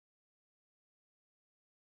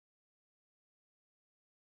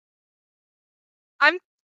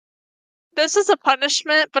 this is a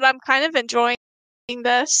punishment, but I'm kind of enjoying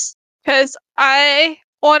this because I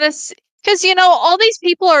want to see. Because all these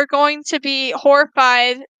people are going to be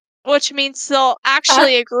horrified, which means they'll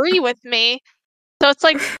actually agree with me. So it's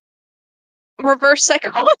like reverse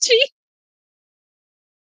psychology.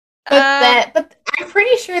 But I'm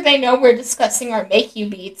pretty sure they know we're discussing our make you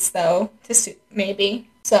beats though. Maybe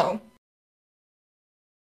so.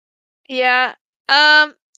 Yeah.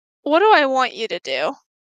 What do I want you to do?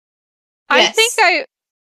 I think Yes.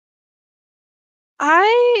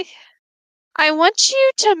 I want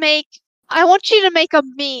you to make a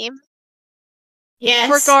meme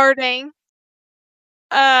Yes. regarding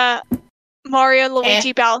Mario and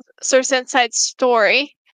Luigi Bowser's Inside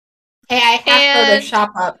Story. Hey, I have Photoshop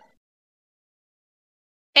up.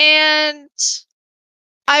 And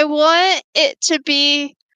I want it to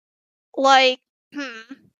be like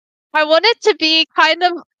I want it to be kind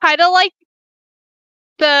of like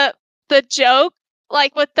the joke,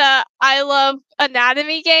 like with the I love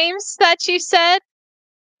anatomy games that you said,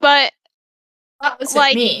 but that was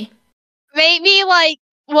like me. Maybe like,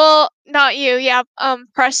 well, not you, yeah,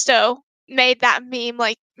 Presto made that meme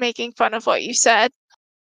like making fun of what you said.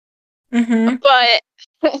 Mm-hmm. But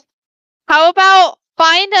how about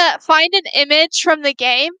find an image from the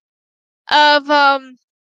game of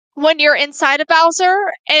when you're inside a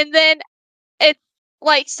Bowser, and then it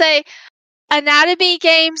like say anatomy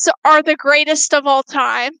games are the greatest of all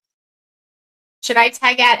time. Should I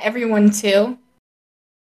tag at everyone too?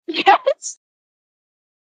 Yes.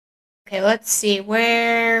 Okay, let's see.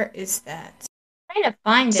 Where is that? I'm trying to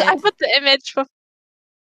find it. I put the image.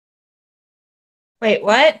 Wait,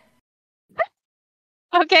 what?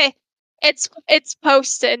 Okay, it's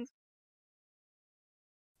posted.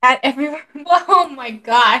 At everyone. Oh my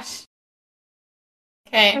gosh.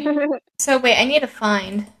 Okay. So wait, I need to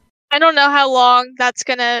find. I don't know how long that's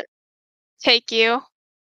gonna take you.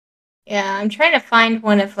 Yeah, I'm trying to find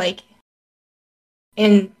one of like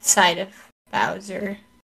inside of Bowser.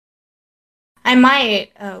 I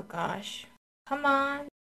might. Oh gosh. Come on.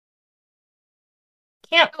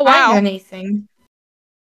 Can't find anything.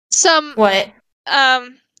 What?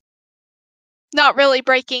 Not really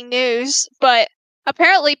breaking news, but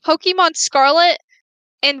apparently Pokemon Scarlet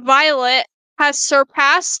and Violet has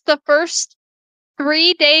surpassed the first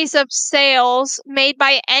 3 days of sales made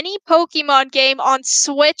by any Pokemon game on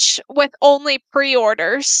Switch with only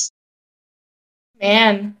pre-orders.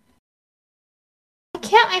 Man. Why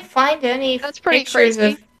can't I find any pictures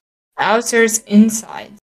of Bowser's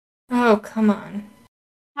insides? Oh, come on.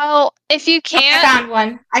 Well, if you can't... I found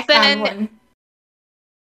one. I found one.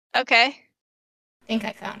 Okay. I think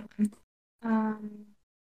I found one.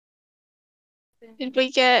 Did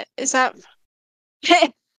we get... Is that...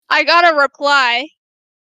 I got a reply.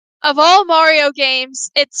 Of all Mario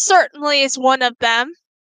games, it certainly is one of them.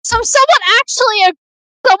 So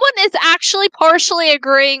someone is actually partially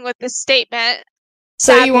agreeing with this statement.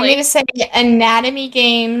 So you want me to say anatomy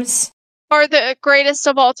games are the greatest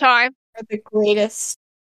of all time? Are the greatest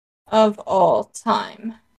of all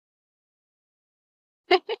time.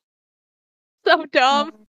 So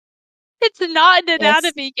dumb. It's not an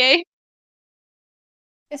anatomy game.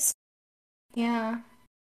 Yeah.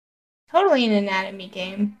 Totally an anatomy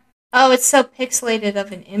game. Oh, it's so pixelated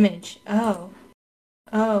of an image. Oh.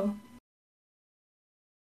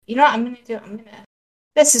 You know what I'm gonna...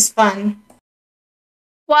 This is fun.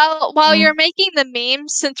 While you're making the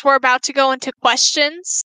memes, since we're about to go into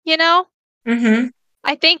questions, Mm-hmm.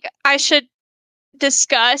 I think I should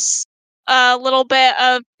discuss a little bit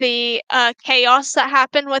of the chaos that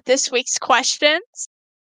happened with this week's questions.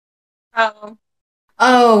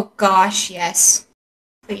 Oh gosh, yes.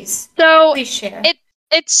 Please. So please share.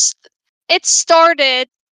 It started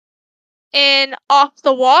in Off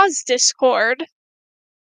the Waz Discord.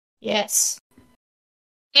 Yes.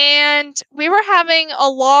 And we were having a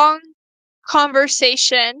long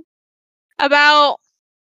conversation about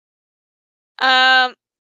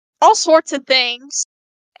all sorts of things.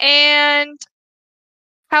 And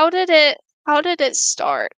how did it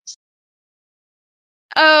start?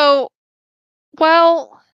 Oh,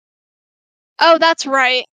 well, that's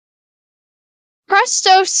right.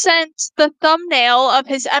 Presto sent the thumbnail of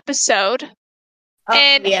his episode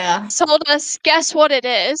and told us, guess what it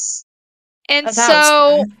is. And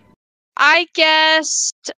so I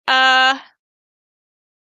guessed, I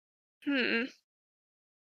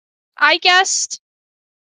guessed,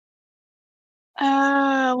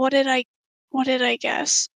 what did I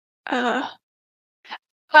guess?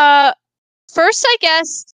 First I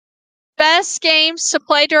guessed best games to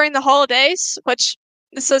play during the holidays, which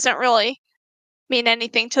this doesn't really mean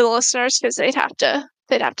anything to the listeners because they'd have to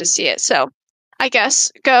they'd have to see it. So I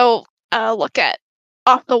guess go look at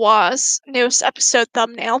Off the Wall's newest episode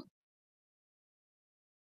thumbnail.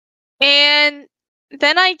 And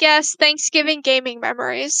then I guess Thanksgiving gaming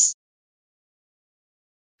memories.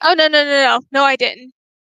 Oh, no, I didn't.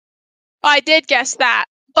 I did guess that.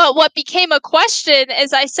 But what became a question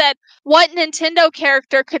is I said, what Nintendo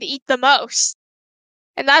character could eat the most?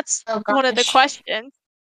 And that's one of the questions.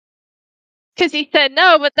 Because he said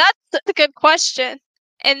no, but that's a good question.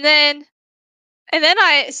 And then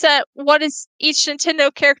I said, what is each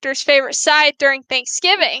Nintendo character's favorite side during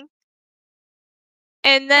Thanksgiving?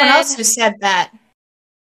 And then someone else just said that.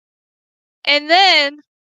 And then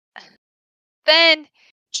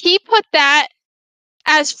he put that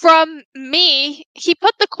as from me. He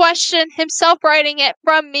put the question himself, writing it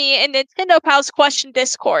from me in Nintendo Pal's question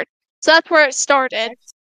Discord. So that's where it started.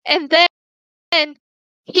 And then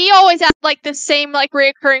he always asked like the same like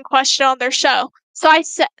reoccurring question on their show.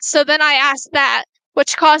 So then I asked that,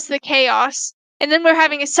 which caused the chaos. And then we're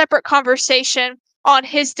having a separate conversation on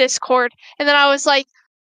his Discord. And then I was like,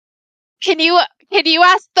 Can you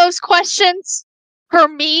ask those questions for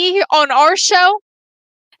me on our show?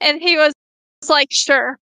 And he was like,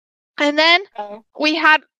 sure. And then we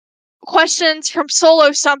had questions from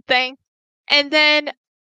Solo something, and then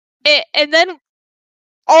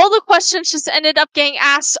all the questions just ended up getting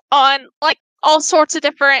asked on like all sorts of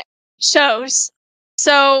different shows.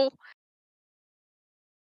 So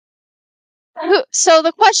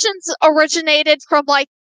the questions originated from like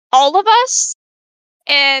all of us,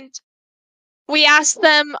 and we asked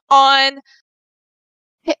them on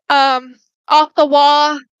Off the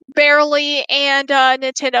Wall, Barely, and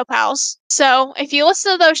Nintendo Pals. So if you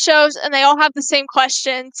listen to those shows and they all have the same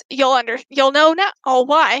questions, you'll know now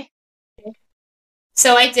why.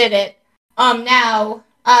 So I did it. Now,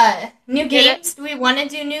 new games. Do we want to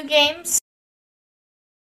do new games?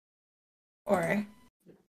 Or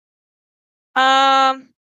do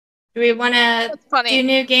we want to do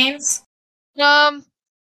new games? Well,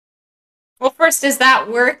 first, does that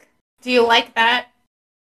work? Do you like that?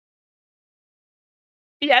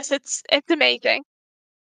 Yes, it's amazing.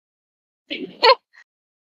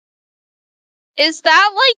 Is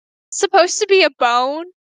that like supposed to be a bone?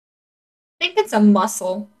 I think it's a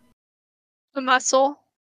muscle. A muscle?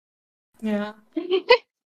 Yeah.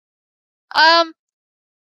 I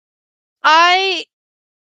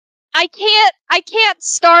can't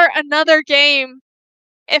start another game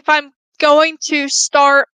if I'm going to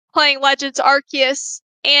start playing Legends Arceus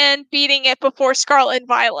and beating it before Scarlet and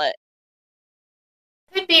Violet.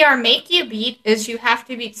 Could be our make you beat is you have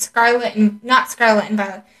to beat not Scarlet and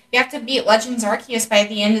Violet. You have to beat Legends Arceus by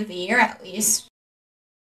the end of the year at least.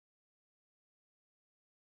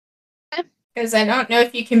 Because I don't know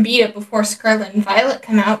if you can beat it before Scarlet and Violet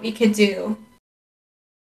come out. We could do.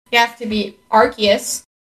 You have to beat Arceus.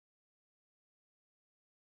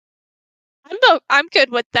 I'm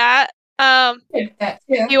good with that. Good with that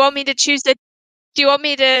too. Do you want me to choose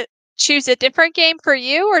a different game for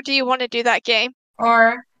you, or do you want to do that game?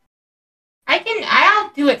 Or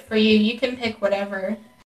I'll do it for you. You can pick whatever.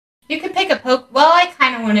 You can pick a well, I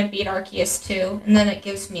kind of want to beat Arceus too, and then it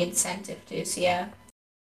gives me incentive to, so yeah.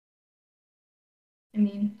 I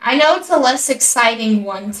mean, I know it's a less exciting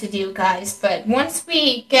one to do, guys, but once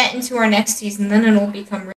we get into our next season, then it'll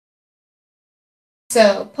become real.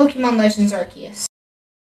 So, Pokemon Legends Arceus.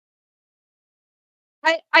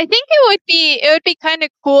 I think it would be kind of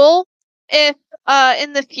cool if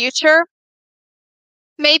in the future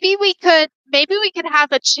maybe we could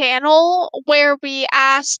have a channel where we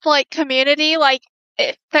asked like community like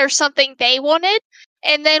if there's something they wanted,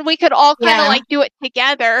 and then we could all kind of like do it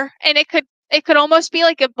together, and it could almost be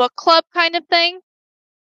like a book club kind of thing.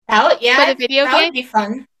 For the video game. That would be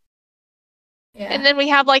fun. Yeah. And then we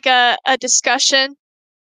have like a discussion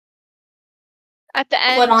at the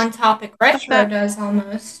end. What On Topic Retro does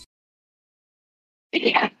almost.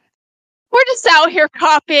 Yeah. We're just out here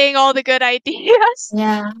copying all the good ideas.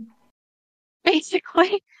 Yeah.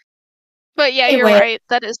 Basically. But yeah, you're right.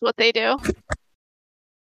 That is what they do.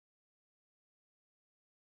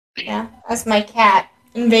 Yeah, as my cat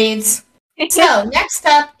invades. So, next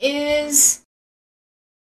up is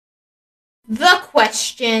the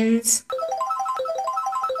questions.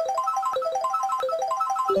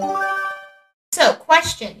 So,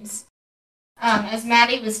 questions. As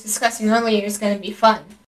Maddie was discussing earlier, is going to be fun.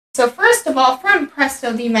 So, first of all, from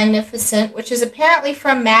Presto the Magnificent, which is apparently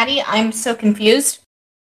from Maddie, I'm so confused.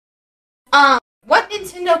 What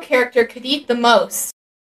Nintendo character could eat the most?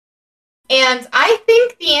 And I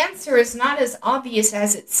think the answer is not as obvious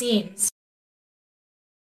as it seems.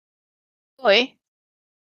 Really?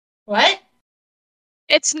 What?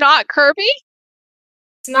 It's not Kirby?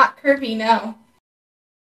 It's not Kirby, no.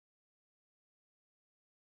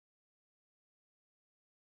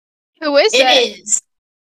 Who is it? It is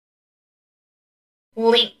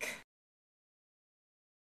Link.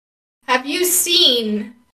 Have you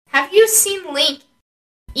seen Link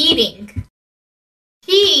eating?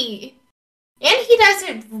 He does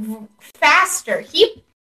it faster.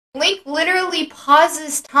 Link literally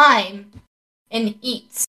pauses time and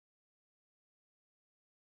eats.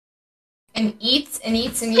 And eats and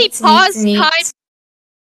eats and eats and eats and eats.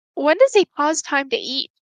 When does he pause time to eat?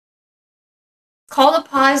 It's called a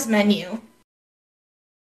pause menu.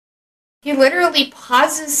 He literally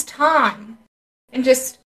pauses time and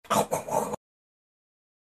just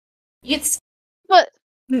eats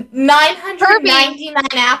 999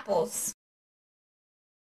 apples.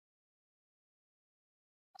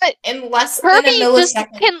 But in less than a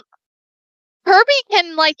millisecond. Kirby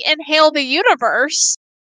can like inhale the universe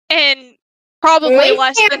in probably Link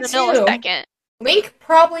less than a millisecond. Link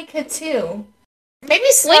probably could too. Maybe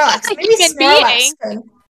Snorlax. Maybe Snorlax could.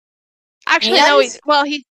 Actually, no.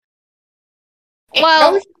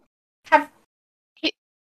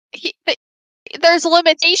 There's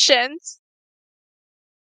limitations.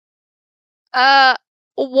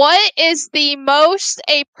 What is the most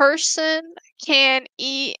a person can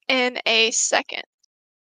eat in a second?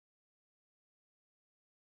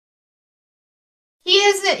 He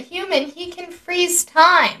isn't human. He can freeze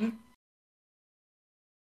time.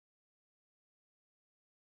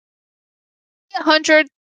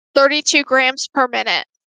 132 grams per minute.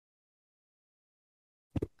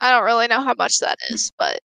 I don't really know how much that is,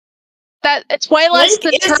 but it's way less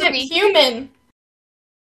than Kirby. Link isn't human.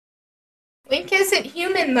 Link isn't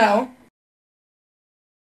human, though.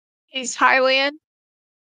 He's Hylian.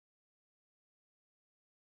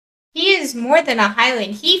 He is more than a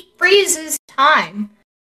Hylian. He freezes time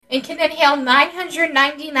and can inhale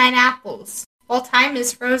 999 apples while time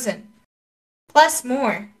is frozen. Plus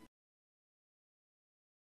more.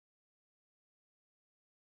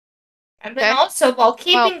 And then also, while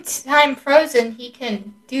keeping time frozen, he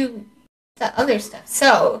can do the other stuff.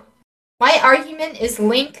 So, my argument is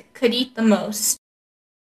Link could eat the most.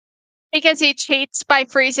 Because he cheats by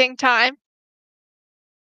freezing time?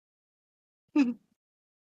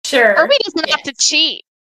 Sure. Kirby doesn't have to cheat.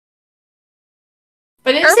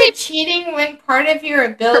 But is it cheating when part of your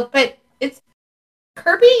ability? But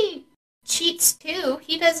Kirby cheats too.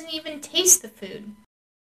 He doesn't even taste the food.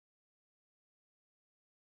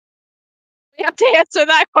 We have to answer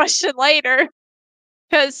that question later.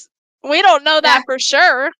 Because we don't know that for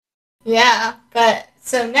sure. Yeah, but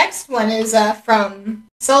so next one is from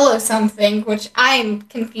Solo Something, which I'm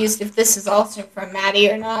confused if this is also from Maddie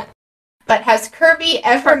or not. But has Kirby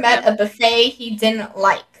ever met a buffet he didn't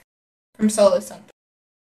like? From Solo Something.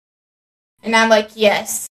 And I'm like,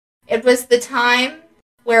 yes. It was the time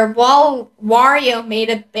where Wario made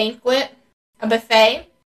a buffet,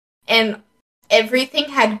 and everything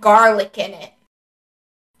had garlic in it.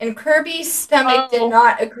 And Kirby's stomach did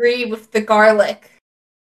not agree with the garlic.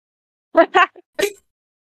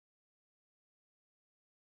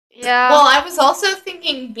 Yeah. Well, I was also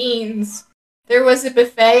thinking beans. There was a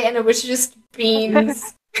buffet and it was just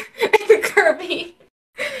beans. And Kirby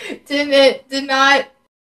did not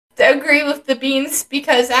agree with the beans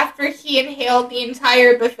because after he inhaled the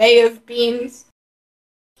entire buffet of beans,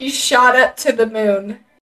 he shot up to the moon.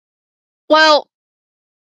 Well,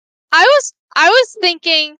 I was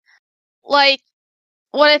thinking, like,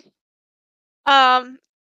 what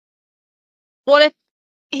if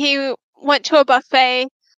he went to a buffet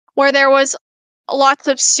where there was lots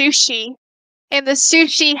of sushi, and the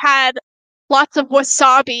sushi had lots of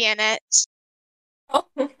wasabi in it. Oh.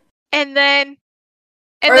 And then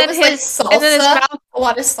his mouth, a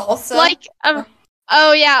lot of salsa. Like,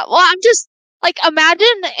 oh yeah. Well, I'm just like, imagine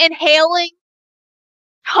inhaling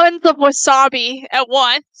tons of wasabi at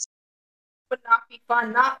once. Would not be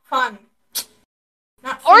fun. Not fun.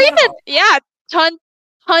 Not fun. Or even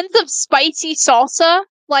tons of spicy salsa.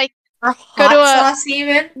 Like, or hot go to sauce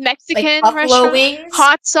even Mexican like restaurant. Wings.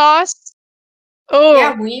 Hot sauce. Oh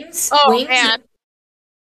yeah, wings. Oh wings. Man.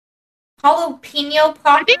 Jalapeno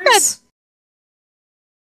poppers.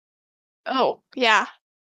 Oh yeah.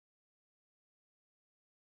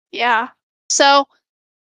 Yeah. So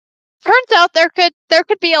turns out there could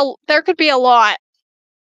be a lot.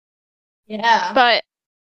 Yeah. But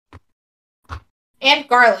and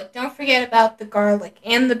garlic. Don't forget about the garlic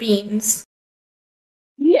and the beans.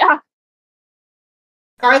 Yeah.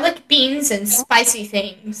 Garlic, beans, and spicy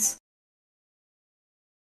things.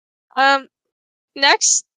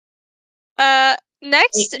 Next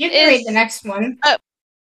you can read the next one.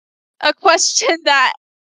 a question that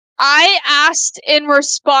I asked in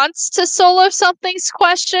response to Solo Something's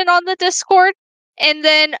question on the Discord, and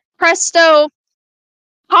then Presto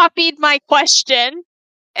copied my question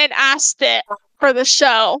and asked it for the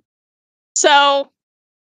show. So,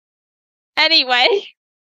 anyway.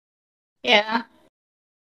 Yeah.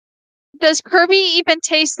 Does Kirby even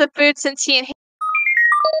taste the food since he inhaled?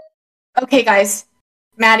 Okay, guys.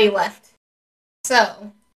 Maddie left.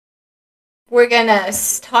 So, we're gonna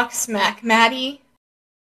talk smack. Maddie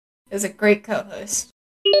is a great co-host.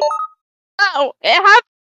 Oh, it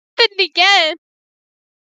happened again.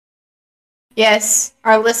 Yes,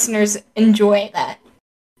 our listeners enjoy that.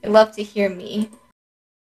 They love to hear me.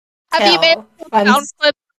 Have you made a sound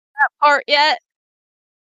clip that part yet?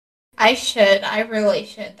 I should. I really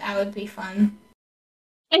should. That would be fun.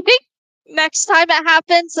 I think next time it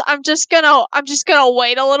happens, I'm just gonna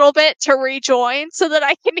wait a little bit to rejoin so that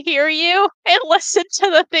I can hear you and listen to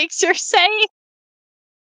the things you're saying.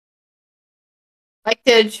 Like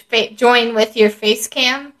to join with your face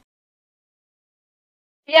cam?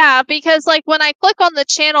 Yeah, because like when I click on the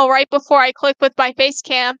channel right before I click with my face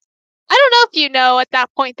cam, I don't know if you know at that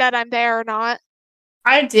point that I'm there or not.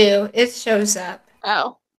 I do. It shows up.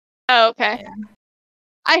 Oh. Oh, okay. Yeah.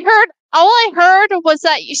 All I heard was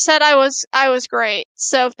that you said I was great,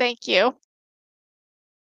 so thank you.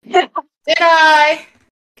 Did I?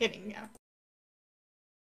 Kidding,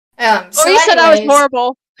 yeah. Or you said I was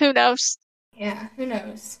horrible. Who knows? Yeah, who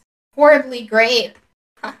knows? Horribly great.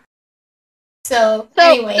 Huh. So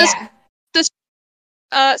anyway,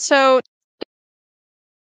 so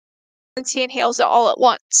he inhales it all at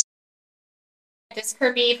once. Does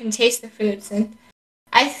Kirby even taste the foods? And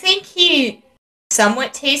I think he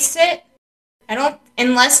somewhat tastes it. I don't,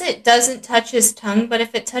 unless it doesn't touch his tongue, but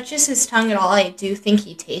if it touches his tongue at all, I do think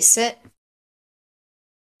he tastes it.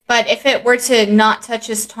 But if it were to not touch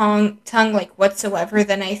his tongue like whatsoever,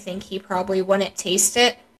 then I think he probably wouldn't taste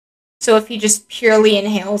it. So if he just purely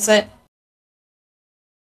inhales it.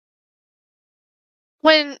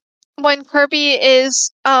 When Kirby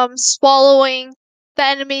is swallowing the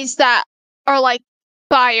enemies that are like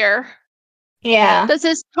fire. Yeah. Does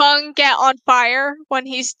his tongue get on fire when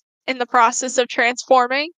he's in the process of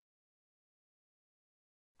transforming?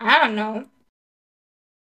 I don't know.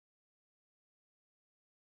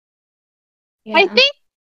 Yeah. I think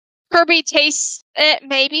Kirby tastes it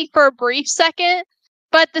maybe for a brief second,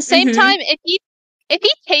 but at the same time, if he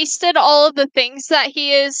tasted all of the things that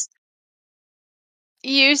he is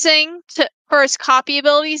using for his copy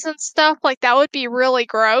abilities and stuff, like that would be really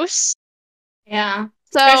gross. Yeah.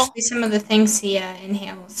 So, especially some of the things he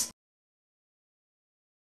inhales.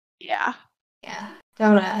 Yeah. Yeah.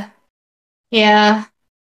 Don't Yeah.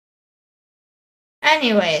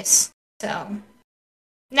 Anyways, so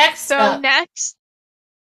next up.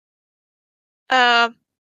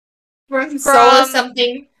 From Solo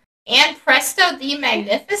Something and Presto the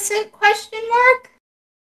Magnificent question mark?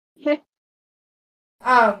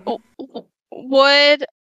 Would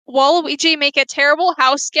Waluigi make a terrible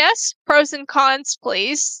house guest? Pros and cons,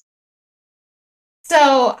 please.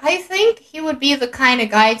 So I think he would be the kind of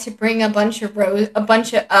guy to bring a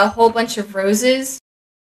whole bunch of roses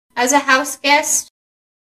as a house guest.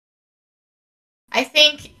 I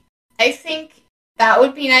think that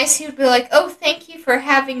would be nice. He would be like, "Oh, thank you for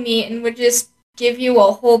having me," and would just give you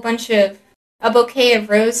a bouquet of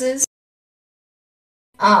roses.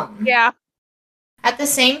 Yeah. At the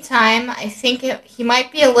same time, I think he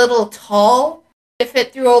might be a little tall to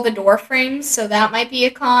fit through all the door frames, so that might be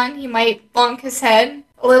a con. He might bonk his head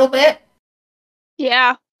a little bit.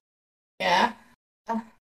 Yeah. Yeah.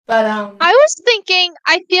 But I was thinking,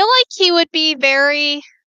 I feel like he would be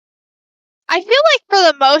I feel like for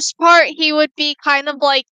the most part he would be kind of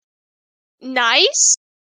like nice.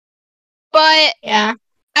 But yeah.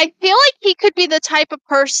 I feel like he could be the type of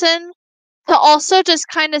person to also just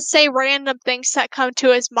kind of say random things that come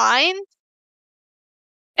to his mind.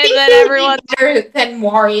 And then everyone better than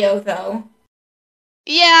Wario though.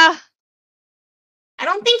 Yeah. I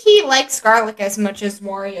don't think he likes garlic as much as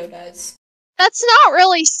Wario does. That's not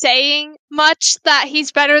really saying much that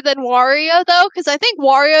he's better than Wario, though, because I think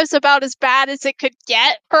Wario's about as bad as it could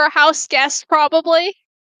get for a house guest, probably.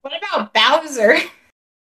 What about Bowser?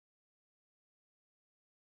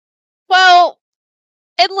 Well,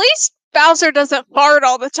 at least Bowser doesn't fart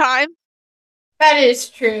all the time. That is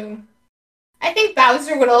true. I think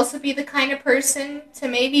Bowser would also be the kind of person to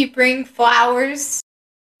maybe bring flowers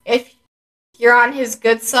if you're on his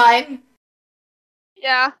good side.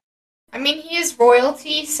 Yeah. I mean, he is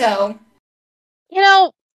royalty, so...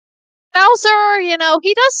 Bowser,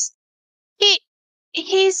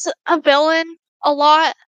 he's a villain a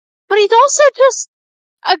lot, but he's also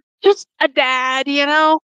just a dad, you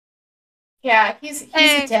know? Yeah, he's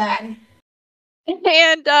a dad.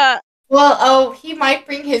 And well, he might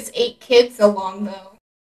bring his 8 kids along though.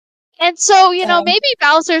 And so, you know, maybe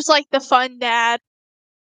Bowser's like the fun dad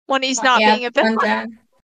when he's not being a villain. Fun dad.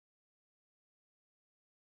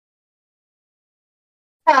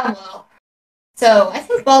 Oh well. So I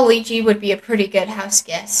think Waluigi would be a pretty good house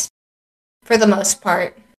guest. For the most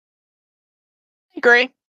part. I agree.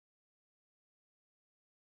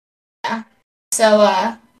 Yeah.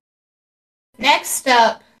 So next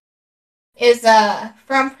up is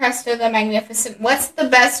from Presto the Magnificent. What's the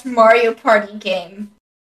best Mario Party game?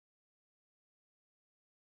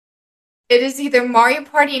 It is either Mario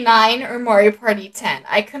Party 9 or Mario Party 10.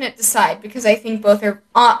 I couldn't decide because I think both are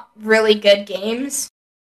really good games.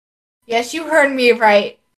 Yes, you heard me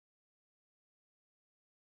right.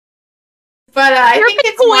 But I think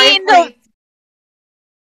it's Mario Party.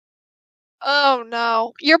 Oh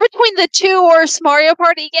no. You're between the two worst Mario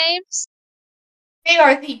Party games? They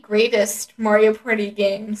are the greatest Mario Party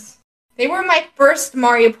games. They were my first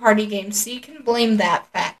Mario Party games, so you can blame that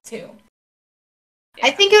fact too. Yeah.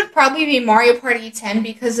 I think it would probably be Mario Party 10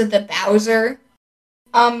 because of the Bowser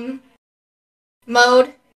mode,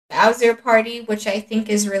 Bowser Party, which I think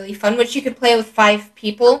is really fun, which you could play with 5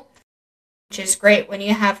 people, which is great when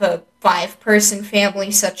you have a 5-person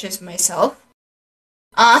family such as myself.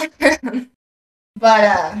 But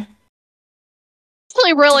I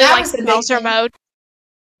actually really like the Bowser mode.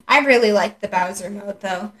 I really like the Bowser mode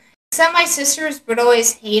though. Except my sisters would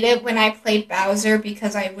always hate it when I played Bowser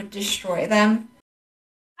because I would destroy them.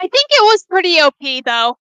 I think it was pretty OP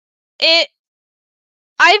though.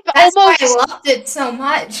 That's why I loved it so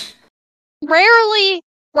much. Rarely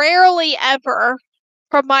ever,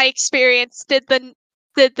 from my experience, did the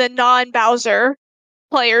non-Bowser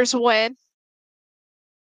players win.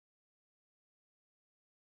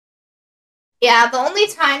 Yeah, the only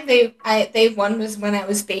time they won was when I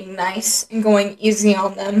was being nice and going easy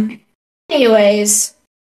on them. Anyways,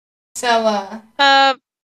 so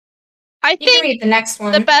I you think can read the next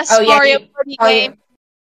one. The best Mario Party game.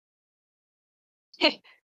 Yeah.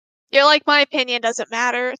 You're like, my opinion doesn't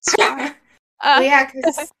matter. It's fine.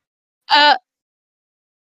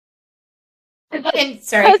 because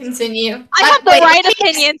sorry, continue. I have the right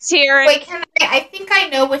opinions here. Wait, I think I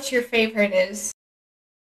know what your favorite is.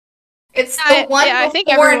 It's the one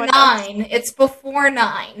before 9. Does. It's before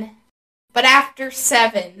 9. But after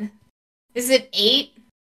 7. Is it 8?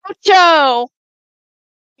 Ocho!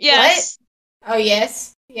 Yes. What? Oh,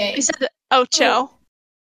 yes. Yay. You said Ocho.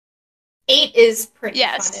 8 is pretty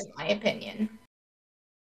fun, in my opinion.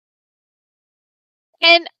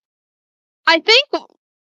 And I think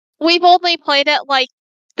we've only played it, like,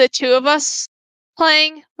 the 2 of us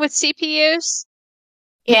playing with CPUs.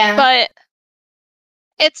 Yeah. But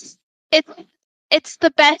it's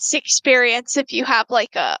the best experience if you have,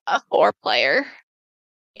 like, a 4-player.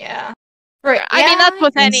 Yeah. Right. I mean,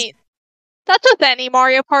 that's with any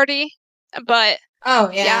Mario Party, but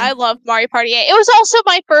yeah, I love Mario Party 8. It was also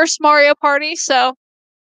my first Mario Party, so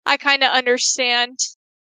I kind of understand.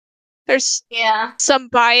 There's some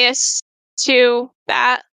bias to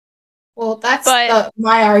that. Well, that's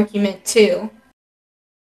my argument too.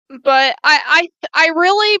 But I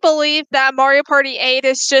really believe that Mario Party 8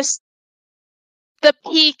 is just the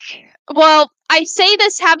peak. Well, I say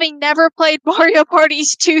this having never played Mario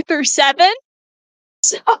Parties 2 through 7.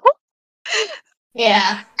 So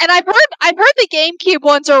yeah. And I've heard the GameCube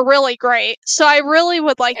ones are really great. So I really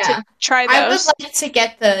would like to try those. I would like to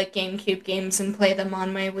get the GameCube games and play them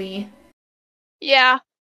on my Wii. Yeah.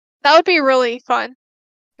 That would be really fun.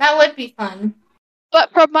 That would be fun.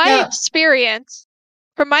 But from my experience,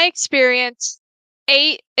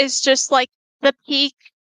 8 is just like the peak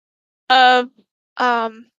of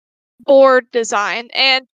board design,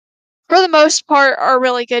 and for the most part are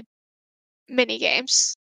really good mini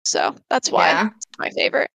games. So that's why it's my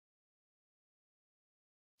favorite.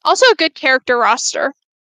 Also a good character roster.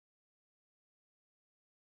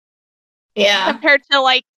 Yeah. Compared to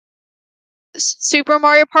like Super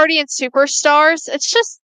Mario Party and Superstars, it's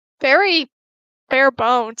just very bare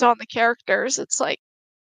bones on the characters. It's like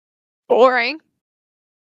boring.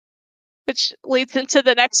 Which leads into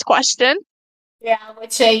the next question. Yeah,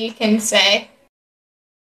 which you can say.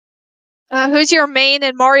 Who's your main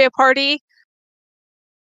in Mario Party?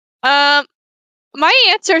 My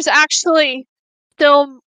answer is actually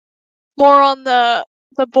still more on the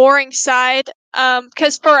boring side.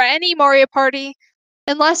 Because for any Mario Party,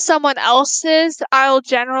 unless someone else is, I'll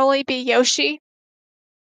generally be Yoshi.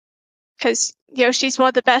 Because Yoshi's one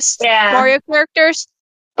of the best Mario characters.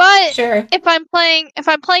 But sure. if I'm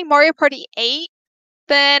playing Mario Party 8,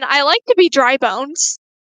 then I like to be Dry Bones.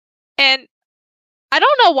 And I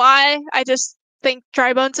don't know why, I just think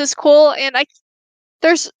Dry Bones is cool, and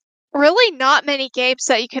there's really not many games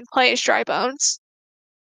that you can play as Dry Bones.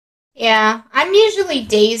 Yeah, I'm usually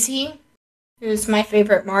Daisy, who's my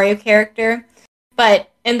favorite Mario character. But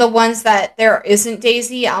in the ones that there isn't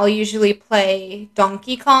Daisy, I'll usually play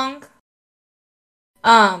Donkey Kong.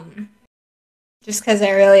 Just because I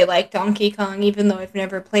really like Donkey Kong, even though I've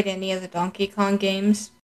never played any of the Donkey Kong games.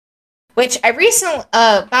 Which I recently,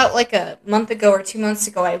 about like a month ago or 2 months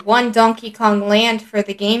ago, I won Donkey Kong Land for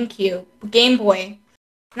the Game Boy.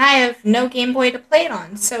 And I have no Game Boy to play it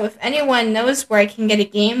on. So if anyone knows where I can get a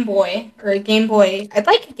Game Boy, or a Game Boy, I'd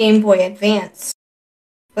like a Game Boy Advance.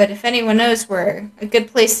 But if anyone knows where a good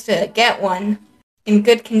place to get one, in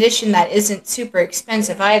good condition that isn't super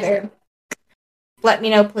expensive either, let me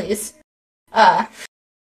know, please. But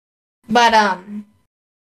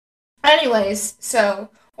anyways, so,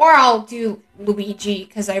 or I'll do Luigi,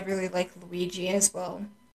 because I really like Luigi as well.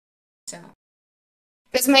 So,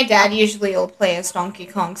 because my dad usually will play as Donkey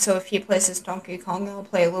Kong, so if he plays as Donkey Kong, I'll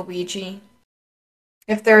play Luigi.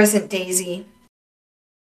 If there isn't Daisy.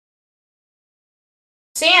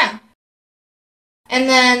 So yeah. And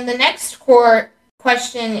then the next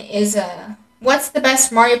question is, what's the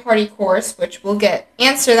best Mario Party course? Which we'll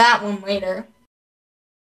answer that one later.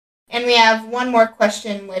 And we have one more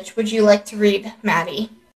question, which would you like to read, Maddie?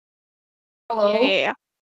 Hello? Yeah.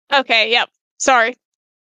 Okay, yep. Sorry.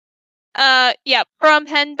 Yep. From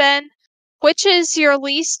Henben, which is your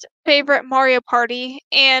least favorite Mario Party,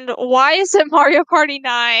 and why is it Mario Party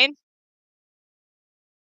 9?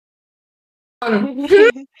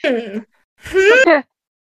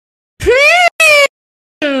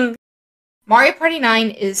 Mario Party 9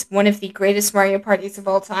 is one of the greatest Mario Parties of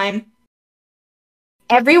all time.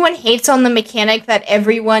 Everyone hates on the mechanic that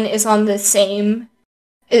everyone is on the same...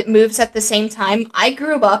 It moves at the same time. I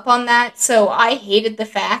grew up on that, so I hated the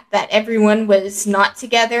fact that everyone was not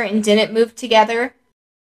together and didn't move together.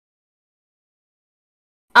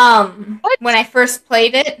 What? When I first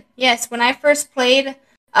played it, when I first played,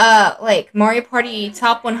 like, Mario Party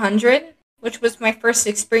Top 100, which was my first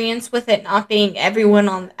experience with it not being everyone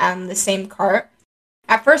on the same cart.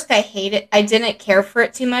 At first I didn't care for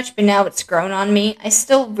it too much, but now it's grown on me. I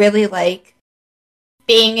still really like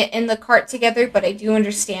being in the cart together, but I do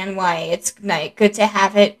understand why it's good to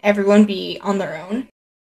have everyone be on their own.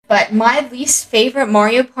 But my least favorite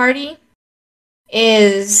Mario Party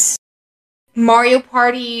is Mario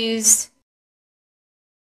Parties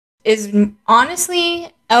is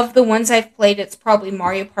honestly, of the ones I've played, it's probably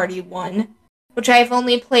Mario Party 1, which I've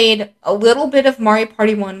only played a little bit of Mario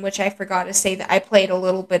Party 1, which I forgot to say that I played a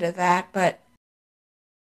little bit of that, but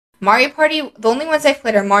Mario Party, the only ones I've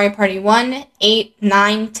played are Mario Party 1, 8,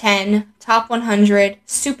 9, 10, Top 100,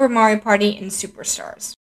 Super Mario Party, and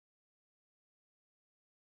Superstars.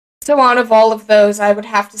 So out of all of those, I would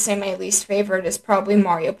have to say my least favorite is probably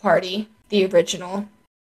Mario Party, the original.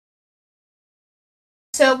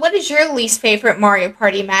 So what is your least favorite Mario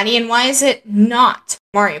Party, Maddie, and why is it not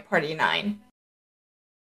Mario Party 9?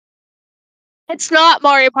 It's not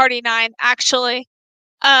Mario Party 9, actually.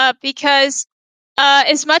 Because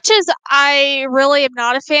as much as I really am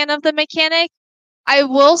not a fan of the mechanic, I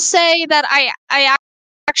will say that I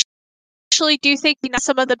actually do think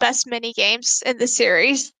some of the best mini games in the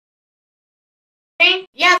series.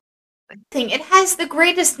 Yeah, it has the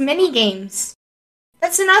greatest mini games.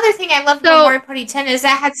 That's another thing I loved about Mario Party 10 is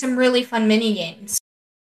that had some really fun mini games.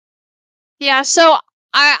 Yeah, so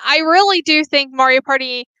I really do think Mario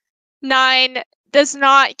Party 9 does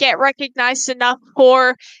not get recognized enough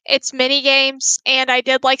for its mini games, and I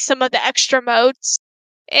did like some of the extra modes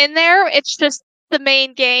in there. It's just the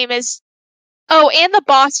main game is... Oh, and the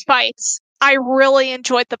boss fights. I really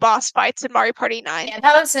enjoyed the boss fights in Mario Party 9. Yeah,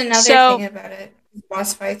 that was another thing about it. The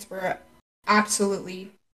boss fights were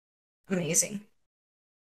absolutely amazing.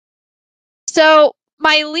 So,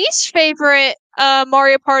 my least favorite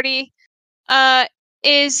Mario Party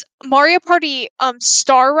is Mario Party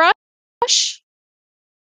Star Rush.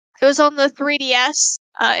 It was on the 3DS.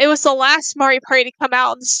 It was the last Mario Party to come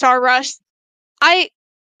out in Star Rush. I'm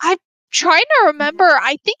trying to remember.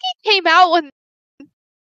 I think it came out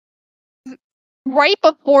right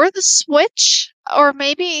before the Switch, or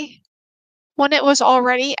maybe when it was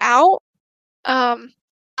already out.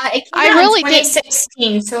 It came out in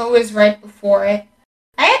 2016, so it was right before it.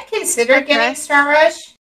 I had considered getting Star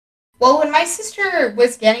Rush. Well, when my sister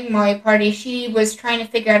was getting Mario Party, she was trying to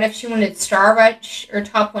figure out if she wanted Star Rush or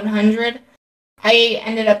Top 100. I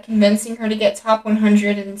ended up convincing her to get Top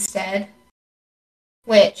 100 instead.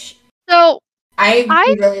 which So I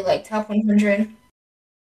I really like Top 100.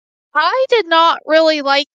 I did not really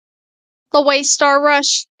like the way Star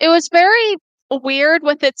Rush. It was very weird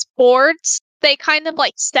with its boards. They kind of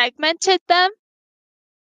like segmented them,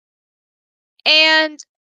 and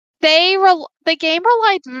the game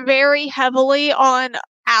relied very heavily on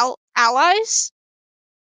allies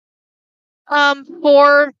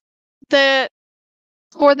for the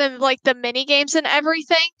like the mini games and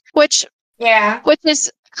everything, which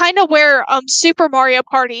is kind of where Super Mario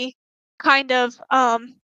Party kind of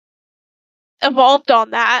evolved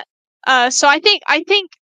on that. So I think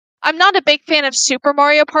I'm not a big fan of Super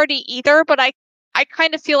Mario Party either, but I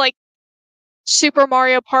kind of feel like Super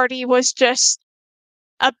Mario Party was just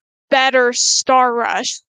a better Star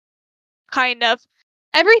Rush, kind of.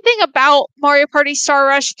 Everything about Mario Party Star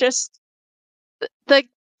Rush, just the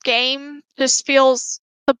game just feels,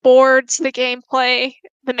 the boards, the gameplay,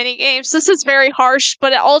 the mini games. This is very harsh,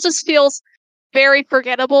 but it all just feels very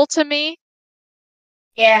forgettable to me.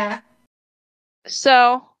 Yeah.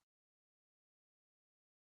 So,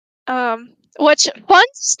 which fun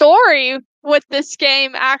story with this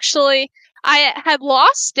game actually. I had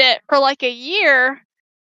lost it for like a year.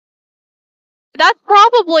 That's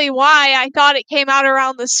probably why I thought it came out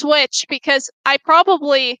around the Switch, because I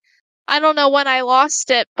don't know when I lost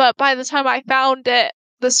it, but by the time I found it,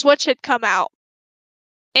 the Switch had come out.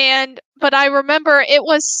 But I remember it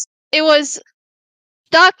was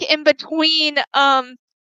stuck in between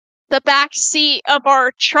the back seat of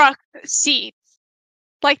our truck seat.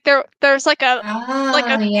 Like there's like a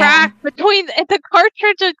crack between, the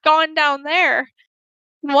cartridge had gone down there.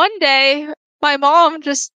 One day my mom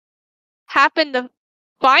just happened to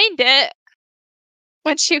find it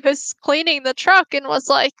when she was cleaning the truck and was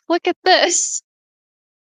like, "Look at this."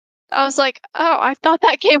 I was like, "Oh, I thought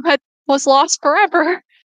that game was lost forever."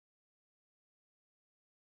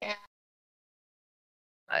 Yeah.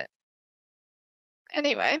 But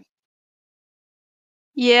anyway.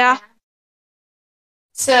 Yeah.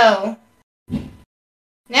 So,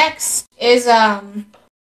 next is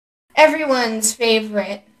everyone's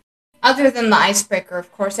favorite, other than the icebreaker,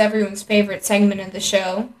 of course, everyone's favorite segment of the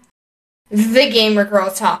show, the gamer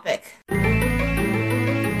girl topic.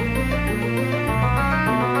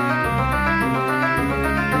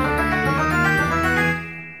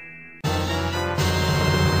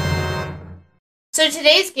 So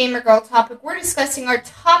today's gamer girl topic, we're discussing our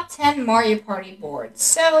top 10 Mario Party boards.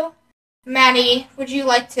 So, Maddie, would you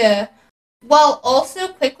like to... Well, also,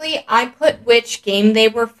 quickly, I put which game they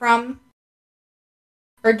were from,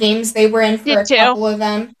 or games they were in for a couple of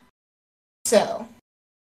them. So,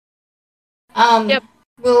 Yep.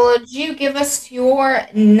 would you give us your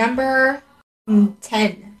number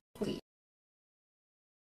 10, please?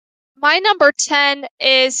 My number 10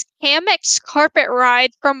 is Kamek's Carpet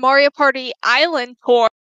Ride from Mario Party Island Tour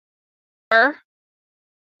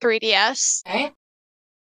 3DS. Okay.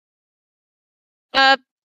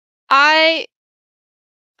 I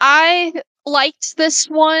liked this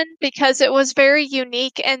one because it was very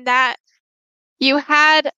unique in that you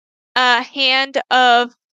had a hand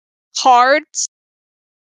of cards,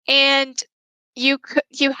 and you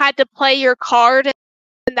had to play your card,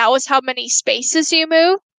 and that was how many spaces you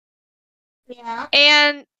moved. Yeah.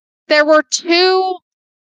 And there were two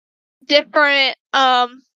different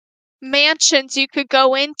mansions you could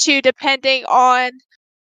go into depending on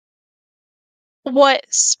what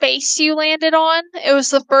space you landed on. It was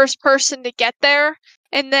the first person to get there.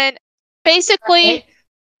 And then basically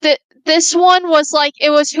this one was like, it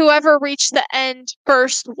was whoever reached the end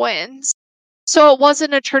first wins. So it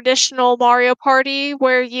wasn't a traditional Mario Party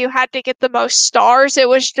where you had to get the most stars. It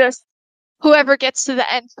was just whoever gets to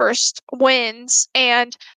the end first wins.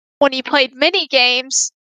 And when you played mini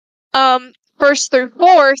games, first through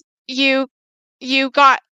fourth, you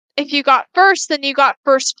got, if you got first, then you got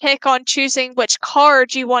first pick on choosing which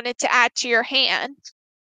card you wanted to add to your hand.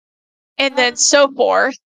 And then so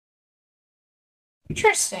forth.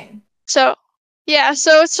 Interesting. So, yeah,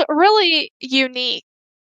 so it's a really unique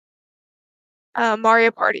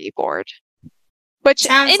Mario Party board. Which,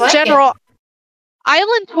 Sounds in like general, it.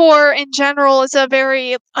 Island Tour in general is a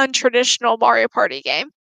very untraditional Mario Party game.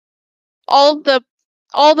 All the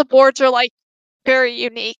boards are like very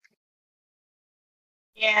unique.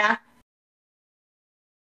 Yeah.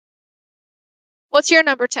 What's your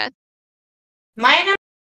number 10? My number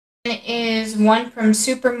 10 is one from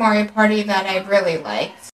Super Mario Party that I really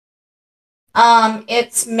liked.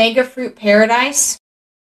 It's Mega Fruit Paradise,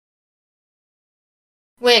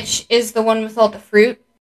 which is the one with all the fruit,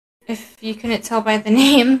 if you couldn't tell by the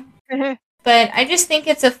name. But I just think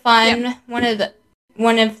it's a fun one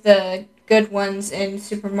of the good ones in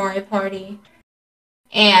Super Mario Party,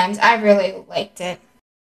 and I really liked it.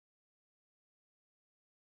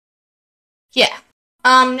 Yeah.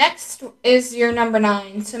 Next is your number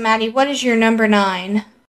 9. So, Maddie, what is your number 9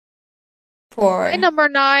 for? My number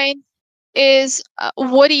 9 is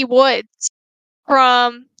Woody Woods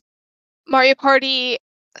from Mario Party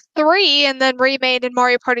 3 and then remade in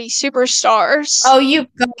Mario Party Superstars. Oh, you've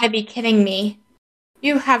gotta be kidding me.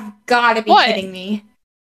 You have gotta be kidding me.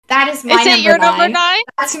 That is my number 9. Is it your number 9?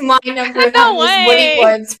 That's my number 9. No was way. Woody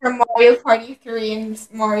Woods from Mario Party 3 and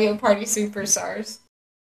Mario Party Superstars.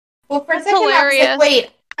 Well, for a second hilarious. I was like, wait.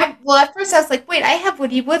 At first I was like, wait, I have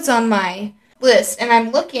Woody Woods on my list, and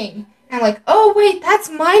I'm looking, and I'm like, oh wait, that's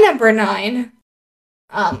my number 9.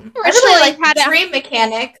 I really like the tree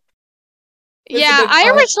mechanic. Yeah, I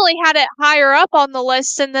originally had it higher up on the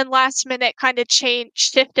list, and then last minute kind of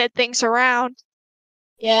shifted things around.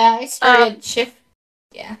 Yeah, I started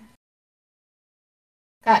Yeah.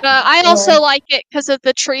 I also like it because of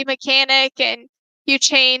the tree mechanic, and you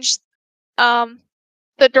change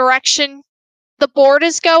the direction the board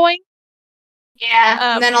is going.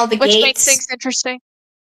 Yeah, and then all the gates. Which makes things interesting.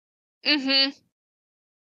 Mm-hmm.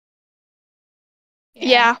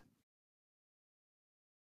 Yeah.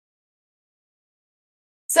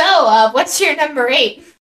 So, what's your number 8?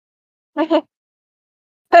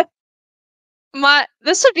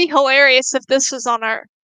 This would be hilarious if this was on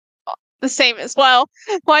the same as well.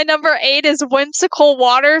 My number 8 is Whimsical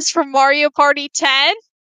Waters from Mario Party 10.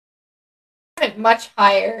 Much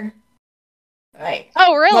higher. Like,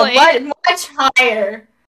 oh, really? Much higher.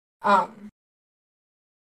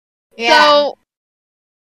 Yeah. So,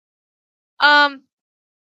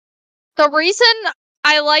 the reason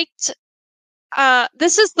I liked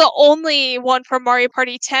this is the only one from Mario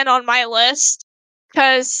Party 10 on my list,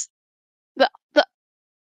 because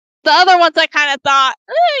the other ones I kind of thought,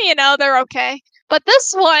 they're okay. But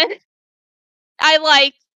this one I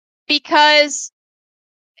like because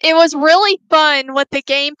it was really fun with the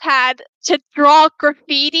gamepad to draw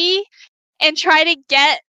graffiti and try to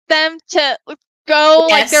get them to go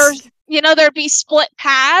like there'd be split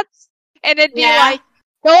paths, and it'd be like,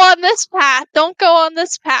 go on this path, don't go on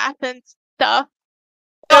this path and stuff.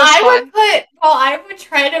 I would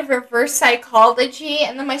try to reverse psychology,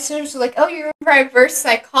 and then my students were like, oh, you're reverse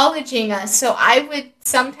psychologying us. So I would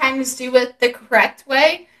sometimes do it the correct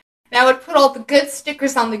way. And I would put all the good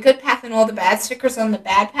stickers on the good path and all the bad stickers on the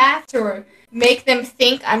bad path to make them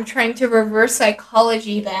think I'm trying to reverse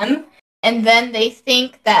psychology them. And then they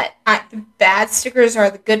think that the bad stickers are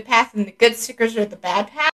the good path and the good stickers are the bad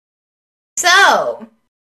path. So,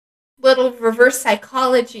 little reverse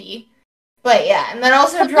psychology. But yeah, and then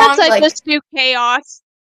also sometimes I just do chaos.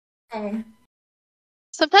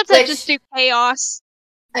 Sometimes I just do chaos.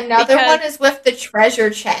 Another one is with the treasure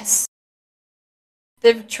chest.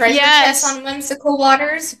 The treasure chest on Whimsical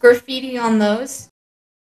Waters, graffiti on those.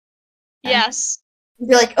 Yes.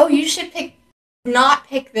 Be like, oh, you should not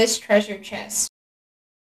pick this treasure chest.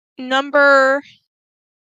 Number.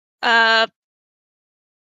 Oh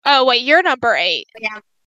wait, you're number 8. Yeah.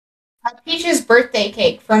 Peach's birthday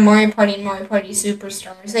cake from Mario Party and Mario Party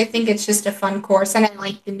Superstars. I think it's just a fun course, and I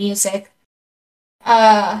like the music.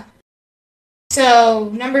 So,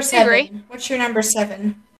 number 7. What's your number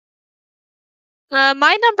 7?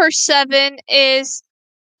 My number 7 is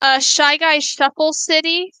Shy Guy Shuffle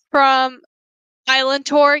City from Island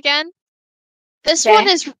Tour again. This one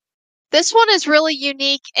is really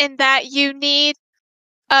unique in that you need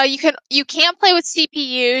you can't play with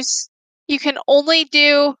CPUs. You can only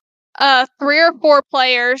do 3 or 4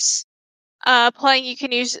 players playing. You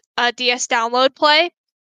can use DS download play.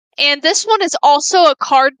 And this one is also a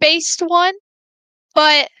card-based one,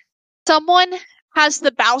 but someone has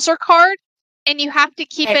the Bowser card, and you have to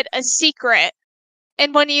keep it a secret.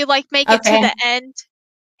 And when you make it to the end,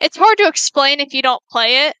 it's hard to explain if you don't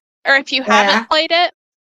play it or if you haven't played it.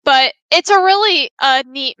 But it's a really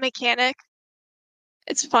neat mechanic.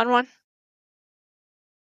 It's a fun one.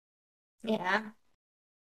 Yeah.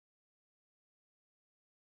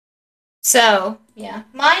 So, yeah.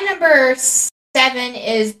 My number 7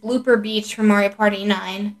 is Blooper Beach from Mario Party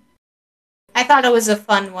 9. I thought it was a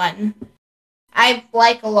fun one. I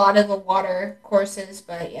like a lot of the water courses,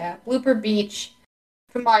 but yeah. Blooper Beach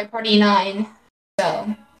from Mario Party 9.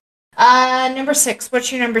 So, number 6.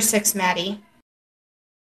 What's your number 6, Maddie?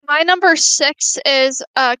 My number 6 is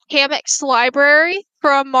Kamek's Library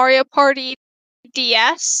from Mario Party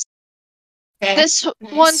DS. Okay, this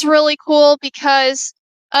one's really cool because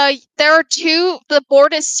there are the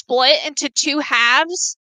board is split into 2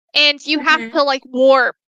 halves, and you have to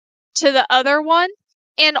warp to the other one.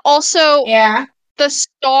 And also the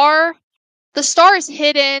star the star is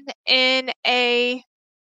hidden in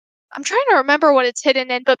I'm trying to remember what it's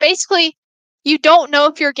hidden in, but basically you don't know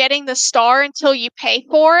if you're getting the star until you pay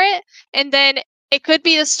for it, and then it could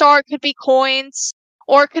be the star, it could be coins,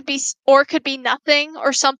 or it could be nothing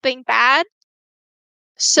or something bad.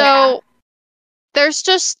 So there's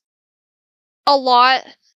just a lot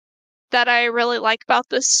that I really like about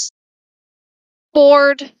this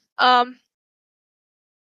board,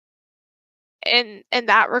 in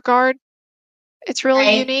that regard. It's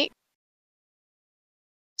really unique.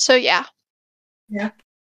 So yeah. Yeah.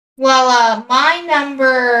 Well, my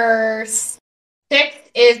number 6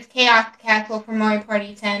 is Chaos Castle from Mario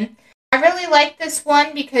Party 10. I really like this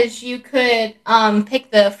one because you could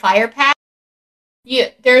pick the fire path.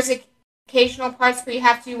 There's occasional parts where you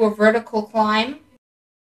have to do a vertical climb.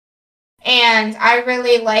 And I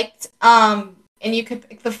really liked and you could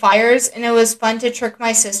pick the fires, and it was fun to trick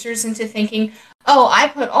my sisters into thinking, oh, I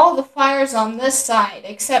put all the fires on this side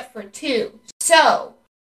except for 2. So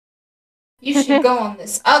you should go on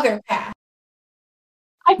this other path.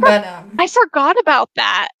 I forgot about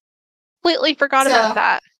that. Completely forgot about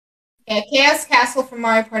that. Yeah, Chaos Castle from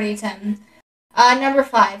Mario Party 10. Number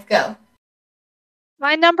 5, go.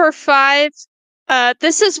 My number 5,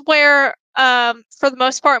 this is where, for the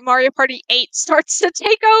most part, Mario Party 8 starts to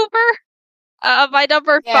take over. My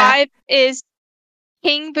number 5 is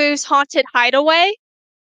King Boo's Haunted Hideaway.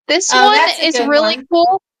 This one is really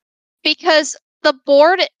cool because the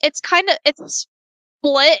board, it's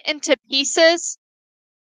split into pieces.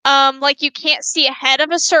 Like you can't see ahead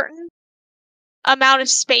of a certain amount of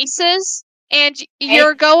spaces, and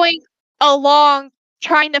you're going along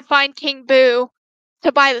trying to find King Boo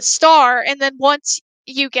to buy the star, and then once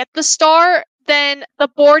you get the star, then the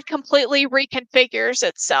board completely reconfigures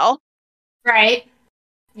itself. Right.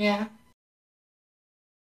 Yeah.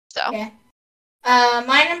 So. Yeah.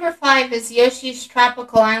 My number 5 is Yoshi's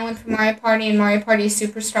Tropical Island from Mario Party and Mario Party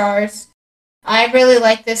Superstars. I really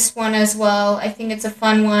like this one as well. I think it's a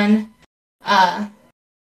fun one.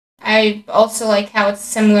 I also like how it's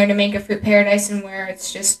similar to Mega Fruit Paradise and where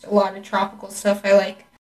it's just a lot of tropical stuff I like.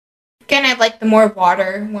 Again, I like the more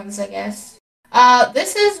water ones, I guess.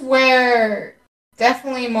 This is where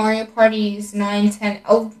definitely Mario Parties 9, 10,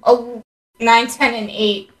 9, 10, and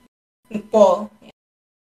 8. Well, yeah.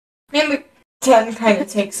 Maybe 10 kind of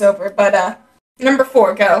takes over, but number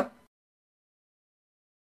 4, go.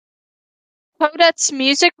 Toadette's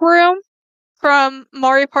Music Room from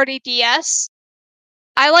Mario Party DS.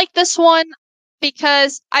 I like this one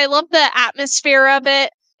because I love the atmosphere of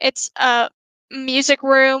it. It's a music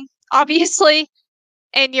room, obviously,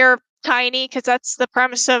 and you're tiny because that's the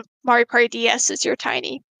premise of Mario Party DS is you're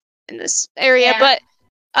tiny in this area. Yeah.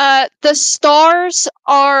 But the stars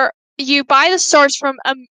are, you buy the stars from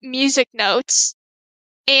music notes,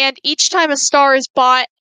 and each time a star is bought,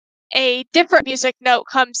 a different music note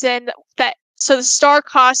comes in so the star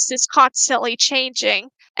cost is constantly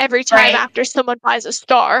changing every time after someone buys a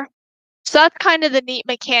star. So that's kind of the neat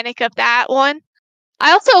mechanic of that one.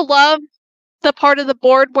 I also love the part of the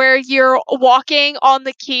board where you're walking on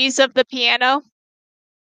the keys of the piano.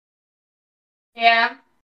 Yeah.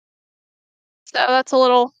 So that's a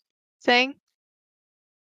little thing.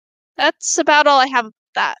 That's about all I have of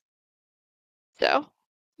that. So,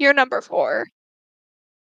 you're number 4.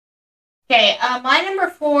 Okay, my number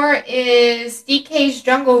 4 is DK's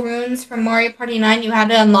Jungle Runes from Mario Party 9. You had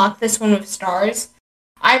to unlock this one with stars.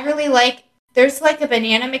 I really like, there's like a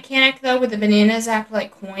banana mechanic though, where the bananas act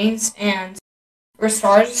like coins or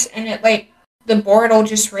stars, and it like, the board will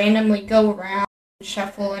just randomly go around and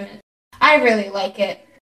shuffle, and I really like it.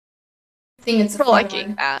 I think it's a fun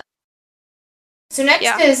one. That. So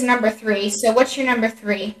next is number 3. So what's your number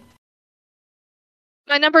 3?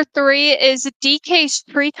 My number 3 is DK's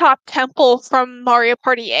Treetop Temple from Mario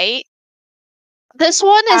Party 8. This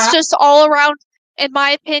one is just all around, in my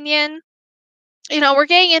opinion. You know, we're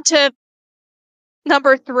getting into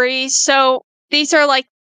number 3, so these are like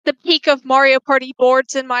the peak of Mario Party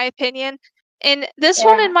boards, in my opinion. And this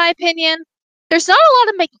one, in my opinion, there's not a lot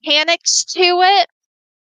of mechanics to it.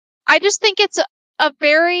 I just think it's a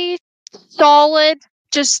very solid,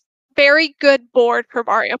 just very good board for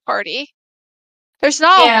Mario Party. There's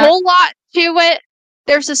not a whole lot to it.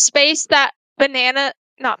 There's a space that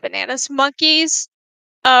monkeys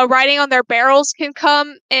riding on their barrels can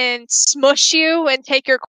come and smush you and take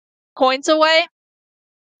your coins away.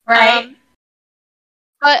 Right.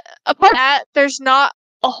 But apart from that, there's not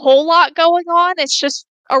a whole lot going on. It's just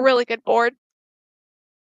a really good board.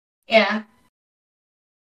 Yeah.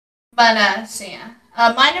 But, so yeah.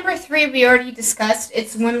 My number 3 we already discussed.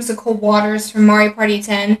 It's Whimsical Waters from Mario Party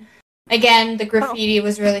 10. Again, the graffiti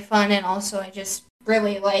was really fun, and also I just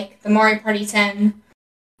really like the Mario Party 10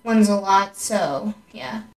 ones a lot, so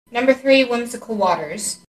yeah. Number 3, Whimsical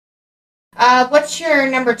Waters. What's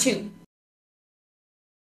your number 2?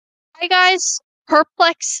 Hi guys,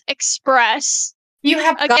 Perplex Express. You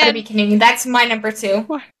have got to be kidding me. That's my number 2.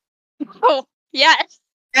 Oh, yes.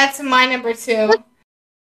 That's my number 2.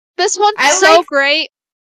 This one's so great.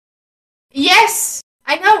 Yes!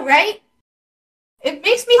 I know, right? It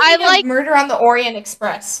makes me think of Murder on the Orient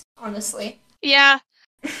Express, honestly. Yeah.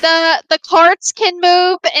 The carts can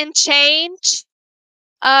move and change.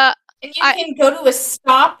 And you can go to a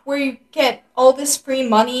stop where you get all this free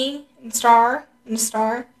money and star,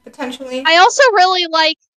 potentially. I also really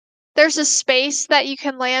like there's a space that you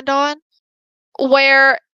can land on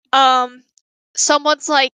where someone's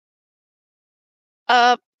like,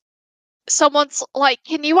 can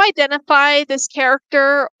you identify this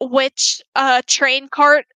character which train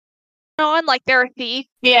cart on? Like they're a thief.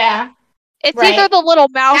 Yeah. It's either the little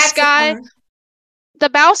mouse guy, the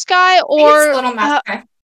mouse guy, or little mouse guy.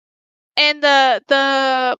 And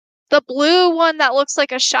the blue one that looks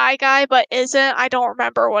like a shy guy but isn't. I don't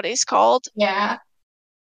remember what he's called. Yeah.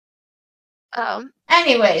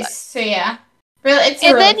 Anyways, so yeah. Really, it's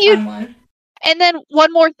a really fun one. And then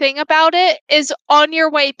one more thing about it is on your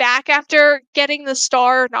way back after getting the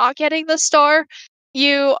star or not getting the star,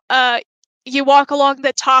 you walk along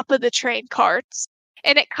the top of the train carts.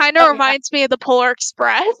 And it kind of reminds me of the Polar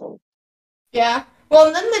Express. Yeah. Well,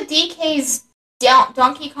 and then the DK's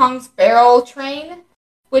Donkey Kong's Barrel Train,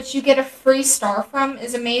 which you get a free star from,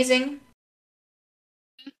 is amazing.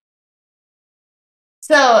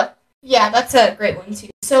 So, yeah, that's a great one too.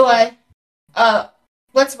 So,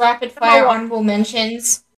 let's rapid fire honorable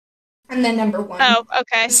mentions, and then number 1. Oh,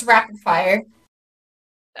 okay. Just rapid fire.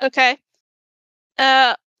 Okay.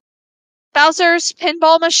 Bowser's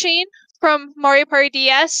Pinball Machine from Mario Party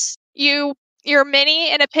DS. You're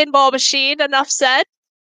Mini in a pinball machine. Enough said.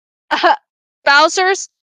 Bowser's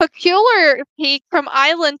Peculiar Peak from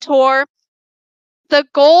Island Tour. The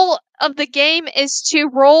goal of the game is to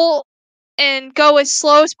roll and go as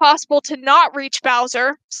slow as possible to not reach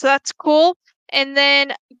Bowser, so that's cool. And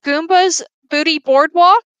then Goomba's Booty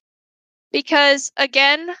Boardwalk, because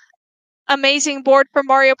again, amazing board from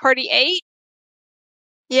Mario Party 8.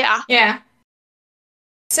 Yeah. Yeah.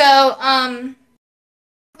 So,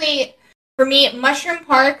 for me, Mushroom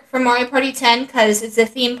Park from Mario Party 10, because it's a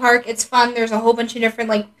theme park, it's fun, there's a whole bunch of different,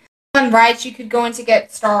 fun rides you could go in to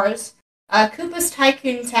get stars. Koopa's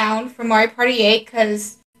Tycoon Town from Mario Party 8,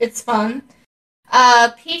 because it's fun.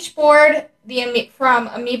 Peach Board, from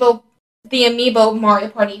the Amiibo Mario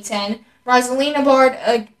Party 10. Rosalina Board,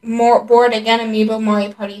 again, Amiibo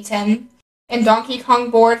Mario Party 10. And Donkey Kong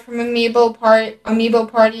Board from Amiibo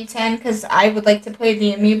Party 10, because I would like to play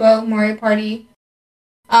the Amiibo Mario Party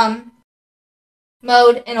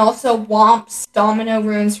mode, and also Womp's Domino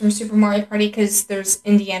Ruins from Super Mario Party, because there's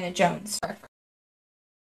Indiana Jones.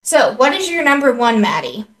 So, what is your number 1,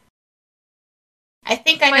 Maddie? I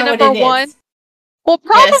think I know what it is. My number 1 will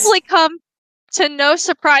probably come to no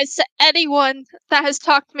surprise to anyone that has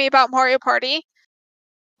talked to me about Mario Party.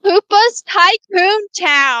 Koopa's Tycoon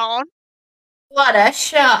Town. What a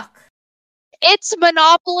shock. It's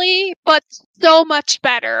Monopoly, but so much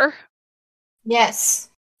better. Yes.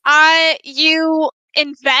 You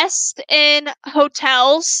invest in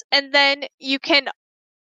hotels, and then you can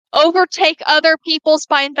overtake other people's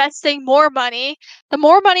by investing more money. The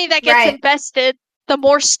more money that gets invested, the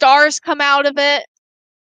more stars come out of it.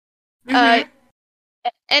 Mm-hmm.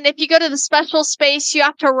 And if you go to the special space, you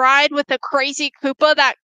have to ride with a crazy Koopa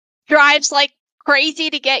that drives like crazy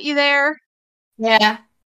to get you there. Yeah.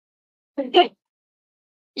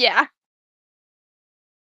 Yeah.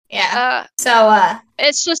 Yeah.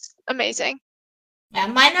 It's just amazing. Yeah,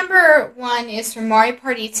 my number 1 is from Mario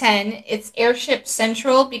Party 10. It's Airship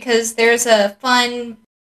Central, because there's a fun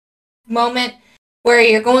moment where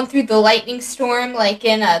you're going through the lightning storm, like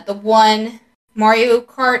in the one Mario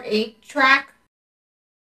Kart 8 track.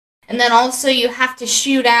 And then also you have to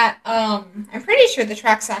shoot at, I'm pretty sure the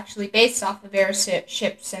track's actually based off of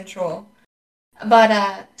Airship Central. But,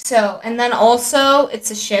 and then also, it's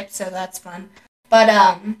a ship, so that's fun. But,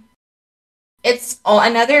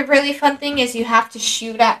 another really fun thing is you have to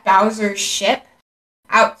shoot at Bowser's ship.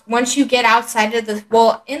 Once you get outside of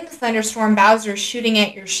in the thunderstorm, Bowser's shooting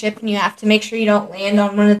at your ship, and you have to make sure you don't land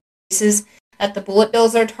on one of the places that the bullet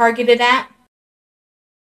bills are targeted at.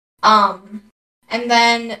 And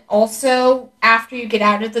then also, after you get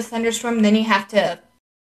out of the thunderstorm, then you have to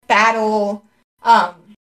battle,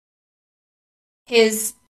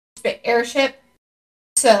 his airship.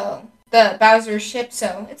 So, the Bowser ship,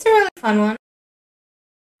 so it's a really fun one.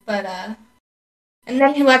 But, and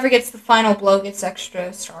then whoever gets the final blow gets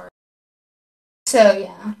extra stars. So,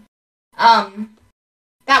 yeah.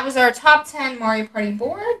 That was our top 10 Mario Party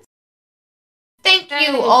boards. Thank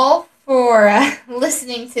you all for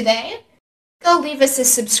listening today. Go leave us a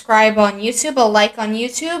subscribe on YouTube, a like on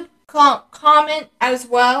YouTube, comment as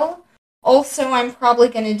well. Also, I'm probably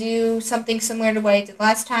going to do something similar to what I did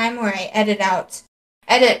last time, where I edit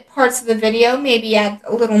parts of the video, maybe add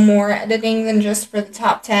a little more editing than just for the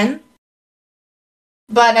top 10.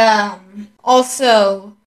 But,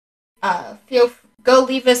 also, go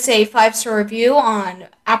leave us a 5-star review on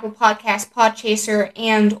Apple Podcasts, Podchaser,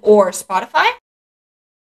 and or Spotify.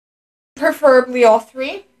 Preferably all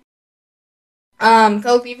three.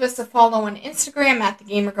 Go leave us a follow on Instagram at the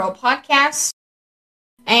Gamer Girl Podcast.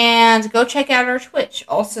 And go check out our Twitch,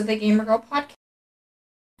 also the Gamer Girl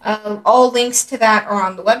Podcast. All links to that are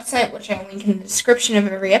on the website, which I link in the description of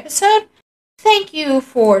every episode. Thank you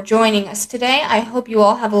for joining us today. I hope you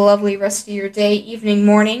all have a lovely rest of your day, evening,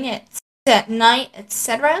 morning, at night,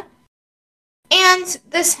 etc. And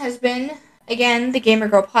this has been, again, the Gamer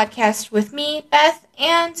Girl Podcast with me, Beth,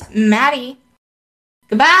 and Maddie.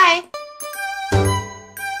 Goodbye!